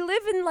him? Does he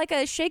live in like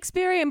a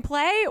Shakespearean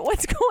play?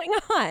 What's going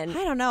on?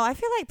 I don't know. I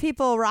feel like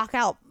people rock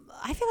out.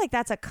 I feel like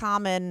that's a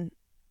common...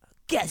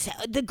 Guess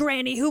the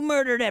granny who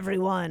murdered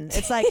everyone.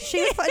 It's like she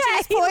was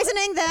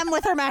poisoning them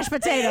with her mashed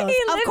potatoes.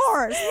 Of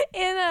course.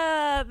 In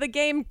the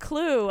game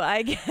Clue,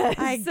 I guess.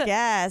 I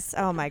guess.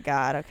 Oh my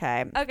God.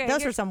 Okay.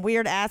 Those are some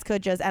weird ass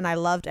kudjas, and I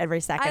loved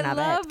every second of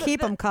it.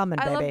 Keep them coming,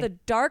 baby. I love the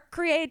dark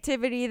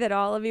creativity that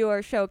all of you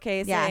are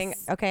showcasing.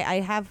 Yes. Okay. I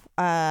have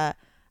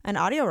an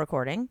audio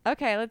recording.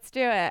 Okay, let's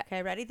do it.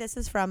 Okay, ready? This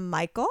is from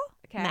Michael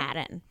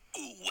Madden.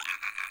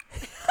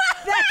 That's it.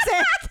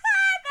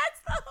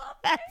 That's the whole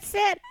thing. That's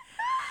it.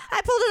 I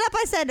pulled it up.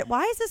 I said,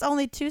 why is this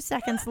only 2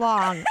 seconds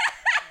long? We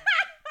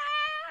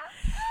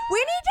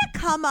need to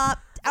come up,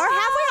 or have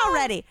we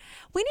already?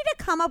 We need to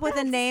come up with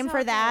a name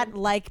for that,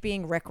 like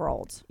being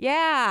rickrolled.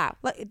 Yeah.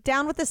 Like,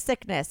 down with the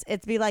sickness.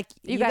 It'd be like,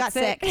 you got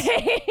sick.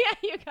 Yeah,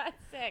 you got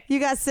sick. You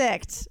got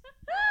sick.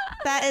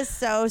 That is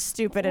so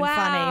stupid and funny.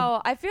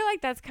 Wow. I feel like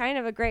that's kind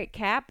of a great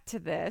cap to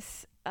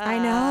this. I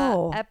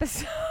know.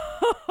 episode.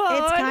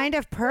 It's kind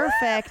of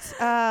perfect.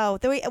 Oh,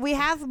 we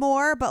have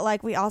more, but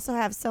like we also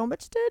have so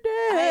much to do.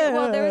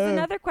 Well, there was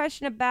another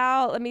question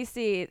about, let me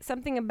see,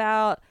 something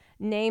about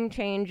name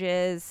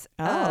changes.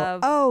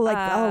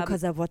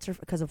 Because of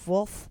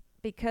Wolf.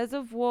 Because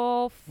of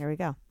Wolf. Here we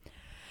go.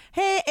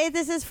 Hey,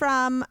 this is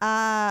from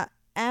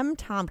M.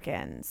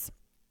 Tompkins.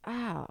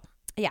 Oh.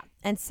 Yeah.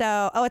 And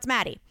so, it's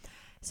Maddie.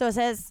 So it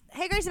says,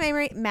 hey, Grace and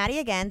Mamrie, Maddie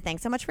again.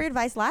 Thanks so much for your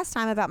advice last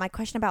time about my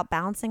question about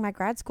balancing my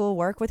grad school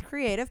work with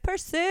creative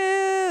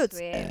pursuits.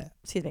 Sweet.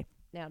 Excuse me.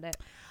 Nailed it.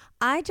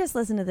 I just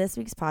listened to this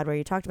week's pod where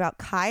you talked about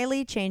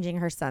Kylie changing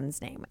her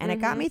son's name. And it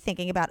got me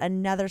thinking about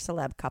another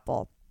celeb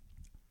couple,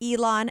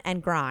 Elon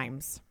and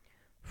Grimes.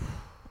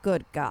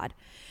 Good God.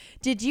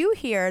 Did you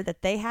hear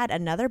that they had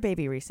another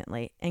baby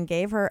recently and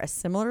gave her a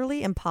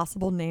similarly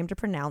impossible name to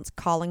pronounce,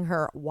 calling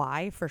her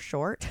Y for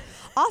short?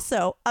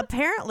 Also,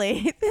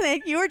 apparently,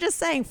 you were just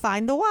saying,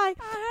 find the Y.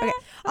 Okay.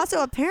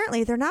 Also,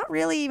 apparently, they're not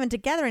really even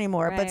together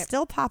anymore, but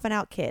still popping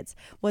out kids.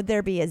 Would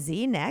there be a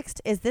Z next?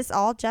 Is this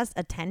all just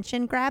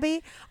attention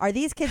grabby? Are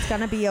these kids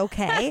going to be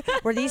okay?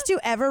 Were these two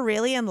ever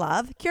really in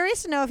love?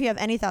 Curious to know if you have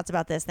any thoughts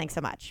about this. Thanks so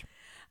much.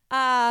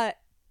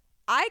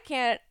 I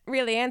can't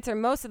really answer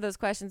most of those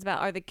questions about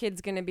are the kids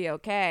going to be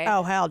okay.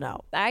 Oh, hell no.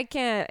 I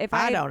can't. If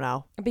I don't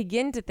know.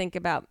 Begin to think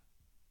about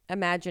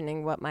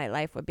imagining what my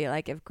life would be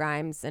like if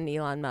Grimes and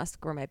Elon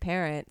Musk were my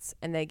parents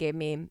and they gave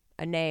me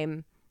a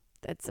name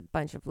that's a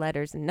bunch of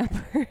letters and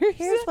numbers.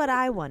 Here's what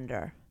I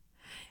wonder.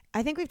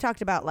 I think we've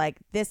talked about like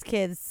this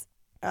kid's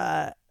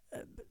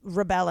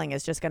rebelling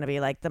is just going to be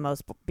like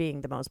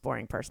being the most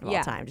boring person of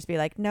all time. Just be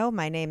like, no,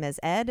 my name is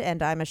Ed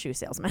and I'm a shoe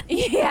salesman.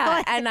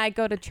 Yeah. And I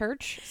go to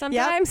church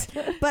sometimes.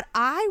 Yep. But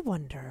I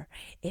wonder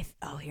if,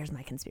 here's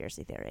my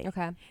conspiracy theory.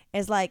 Okay.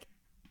 Is like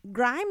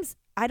Grimes,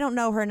 I don't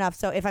know her enough.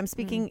 So if I'm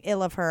speaking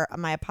ill of her,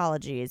 my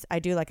apologies. I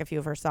do like a few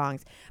of her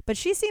songs, but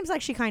she seems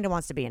like she kind of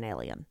wants to be an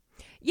alien.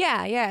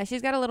 Yeah.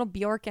 She's got a little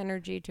Bjork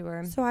energy to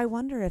her. So I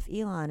wonder if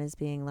Elon is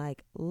being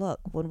like,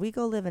 look, when we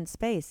go live in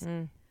space,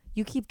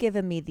 you keep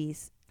giving me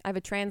these. I have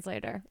a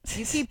translator.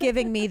 You keep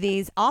giving me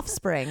these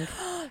offspring,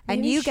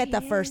 and you get the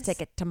first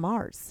ticket to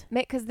Mars.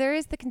 Because there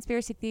is the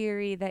conspiracy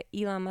theory that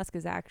Elon Musk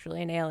is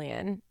actually an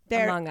alien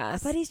among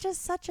us. But he's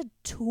just such a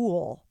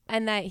tool.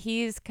 And that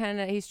he's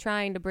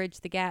trying to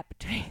bridge the gap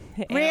between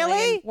the Really?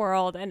 alien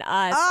world and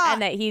us.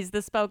 And that he's the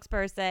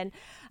spokesperson.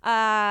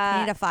 You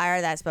need to fire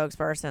that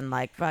spokesperson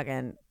like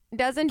fucking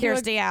doesn't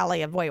Kirstie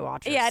Alley of Weight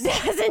Watchers. Yeah,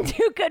 doesn't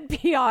do good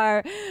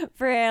PR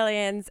for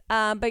aliens.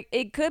 But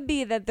it could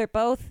be that they're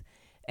both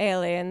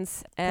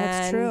aliens and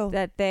that's true.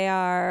 That they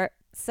are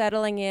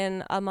settling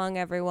in among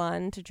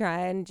everyone to try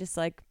and just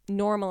like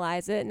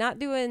normalize it, not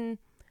doing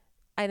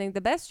I think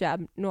the best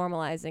job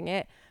normalizing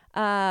it.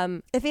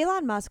 If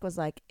Elon Musk was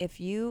like, if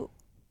you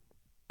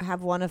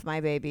have one of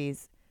my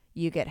babies,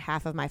 you get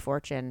half of my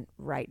fortune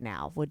right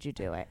now, would you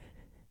do it?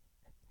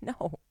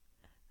 No.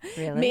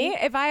 Really? Me?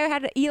 If I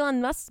had an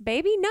Elon Musk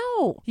baby?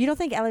 No. You don't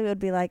think Ellie would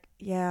be like,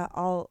 yeah,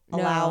 I'll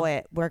allow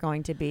it. We're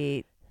going to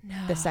be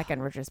the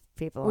second richest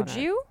people Would on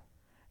Earth. you?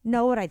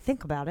 Know what I'd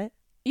think about it.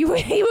 You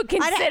would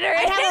consider it.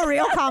 I'd have a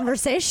real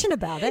conversation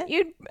about it.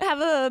 You'd have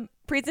a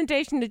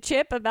presentation to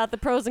Chip about the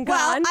pros and cons.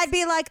 Well, I'd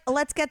be like,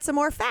 let's get some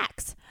more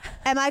facts.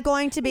 Am I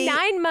going to be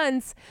 9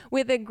 months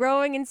with it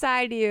growing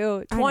inside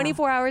you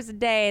 24 hours a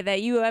day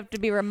that you have to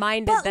be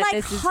reminded but that like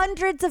this is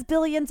hundreds of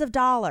billions of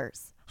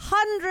dollars.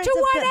 Hundreds to of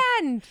what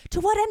end? To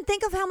what end?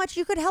 Think of how much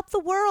you could help the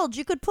world.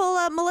 You could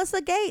pull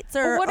Melissa Gates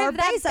or what if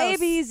that Bezos.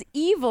 baby's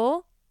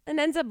evil and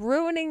ends up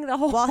ruining the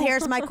whole Well,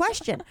 here's my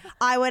question.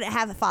 I would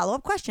have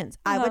follow-up questions.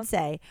 I would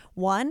say,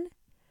 1,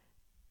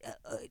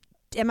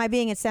 am I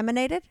being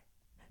inseminated?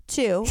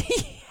 2,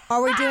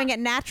 are we doing it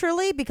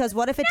naturally? Because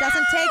what if it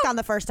doesn't take on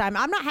the first time?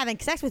 I'm not having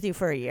sex with you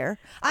for a year.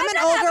 I'm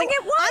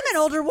an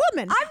older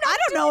woman. I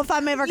don't know if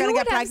I'm ever going to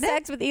get pregnant. You would have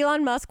sex with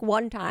Elon Musk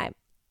one time.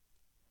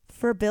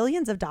 For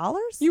billions of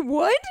dollars? You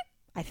would?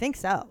 I think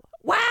so.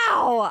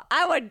 Wow.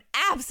 I would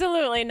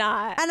absolutely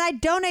not. And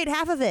I'd donate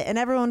half of it and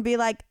everyone would be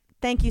like,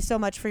 thank you so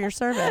much for your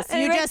service.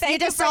 And You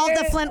just solved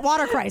the Flint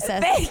water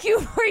crisis. Thank you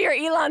for your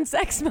Elon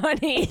sex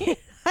money.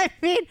 I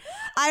mean,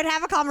 I'd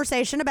have a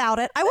conversation about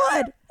it. I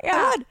would. Yeah.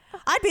 I would.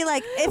 I'd be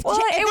like, if Well,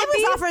 they it would was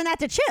be- offering that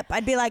to Chip,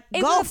 I'd be like,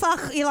 go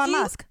fuck Elon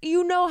Musk.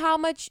 You know how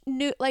much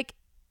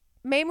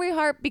Mamrie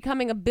Hart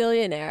becoming a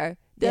billionaire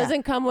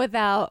doesn't come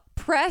without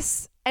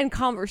press and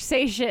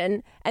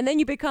conversation, and then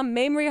you become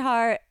Mamrie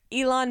Hart,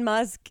 Elon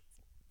Musk,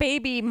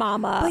 baby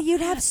mama. But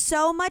you'd have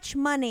so much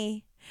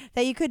money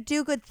that you could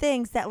do good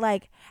things that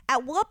like,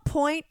 at what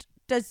point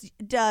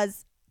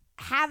does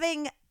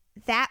having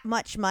that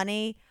much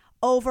money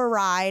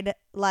override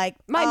like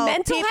My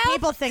mental health?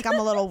 People think I'm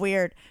a little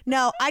weird.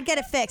 No, I'd get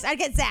it fixed. I'd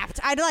get zapped.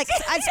 I'd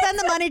spend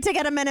the money to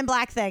get a Men in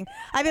Black thing.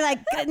 I'd be like,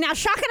 now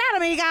shock it out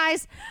of me,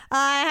 guys.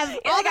 I have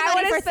all the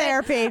money for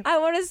therapy. I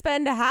want to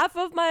spend half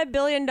of my $1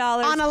 billion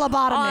on a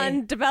lobotomy,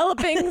 on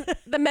developing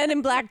the Men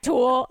in Black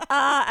tool,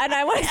 and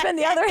I want to spend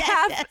the other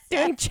half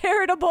doing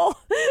charitable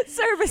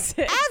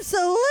services.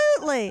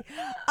 Absolutely.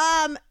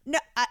 No,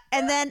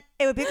 and then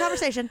it would be a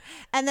conversation,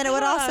 and then it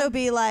would also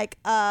be like,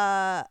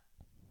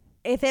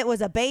 if it was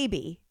a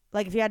baby.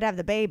 Like if you had to have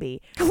the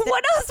baby.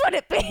 What else would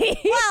it be?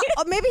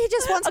 Well, maybe he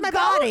just wants my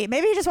body.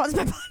 Maybe he just wants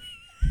my body.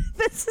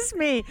 This is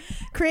me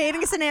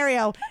creating a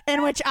scenario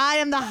in which I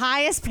am the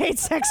highest paid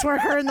sex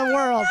worker in the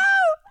world.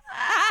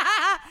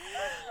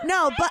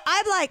 No, but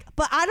I'm like,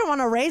 but I don't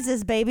want to raise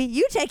this baby.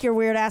 You take your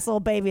weird ass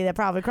little baby that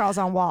probably crawls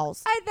on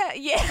walls. I know.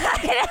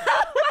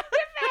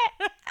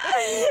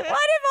 What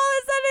if all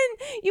of a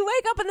sudden you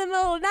wake up in the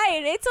middle of the night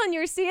and it's on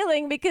your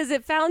ceiling because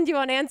it found you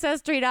on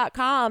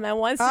Ancestry.com and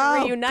wants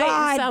to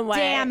reunite in some way?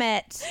 Damn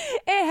it.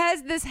 It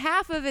has this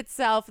half of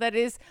itself that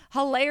is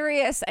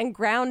hilarious and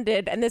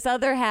grounded, and this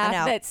other half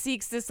that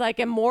seeks this like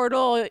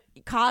immortal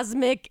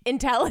cosmic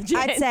intelligence.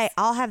 I'd say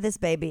I'll have this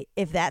baby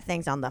if that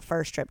thing's on the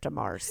first trip to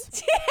Mars.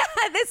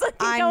 Yeah, this one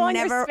can go on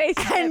your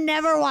spaceship. I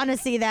never want to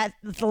see that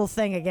little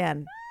thing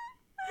again.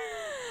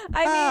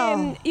 I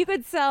mean, you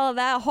could sell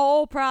that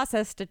whole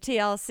process to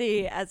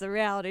TLC as a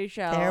reality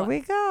show. There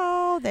we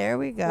go. There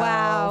we go.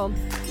 Wow.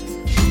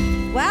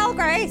 Well,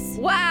 Grace.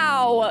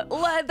 Wow.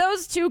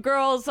 Those two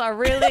girls are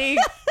really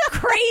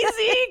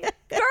crazy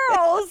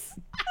girls.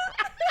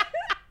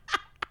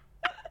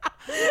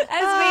 That's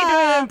me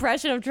doing an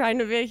impression of trying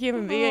to be a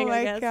human being,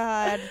 I guess. Oh, my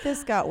God.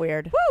 This got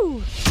weird.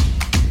 Woo.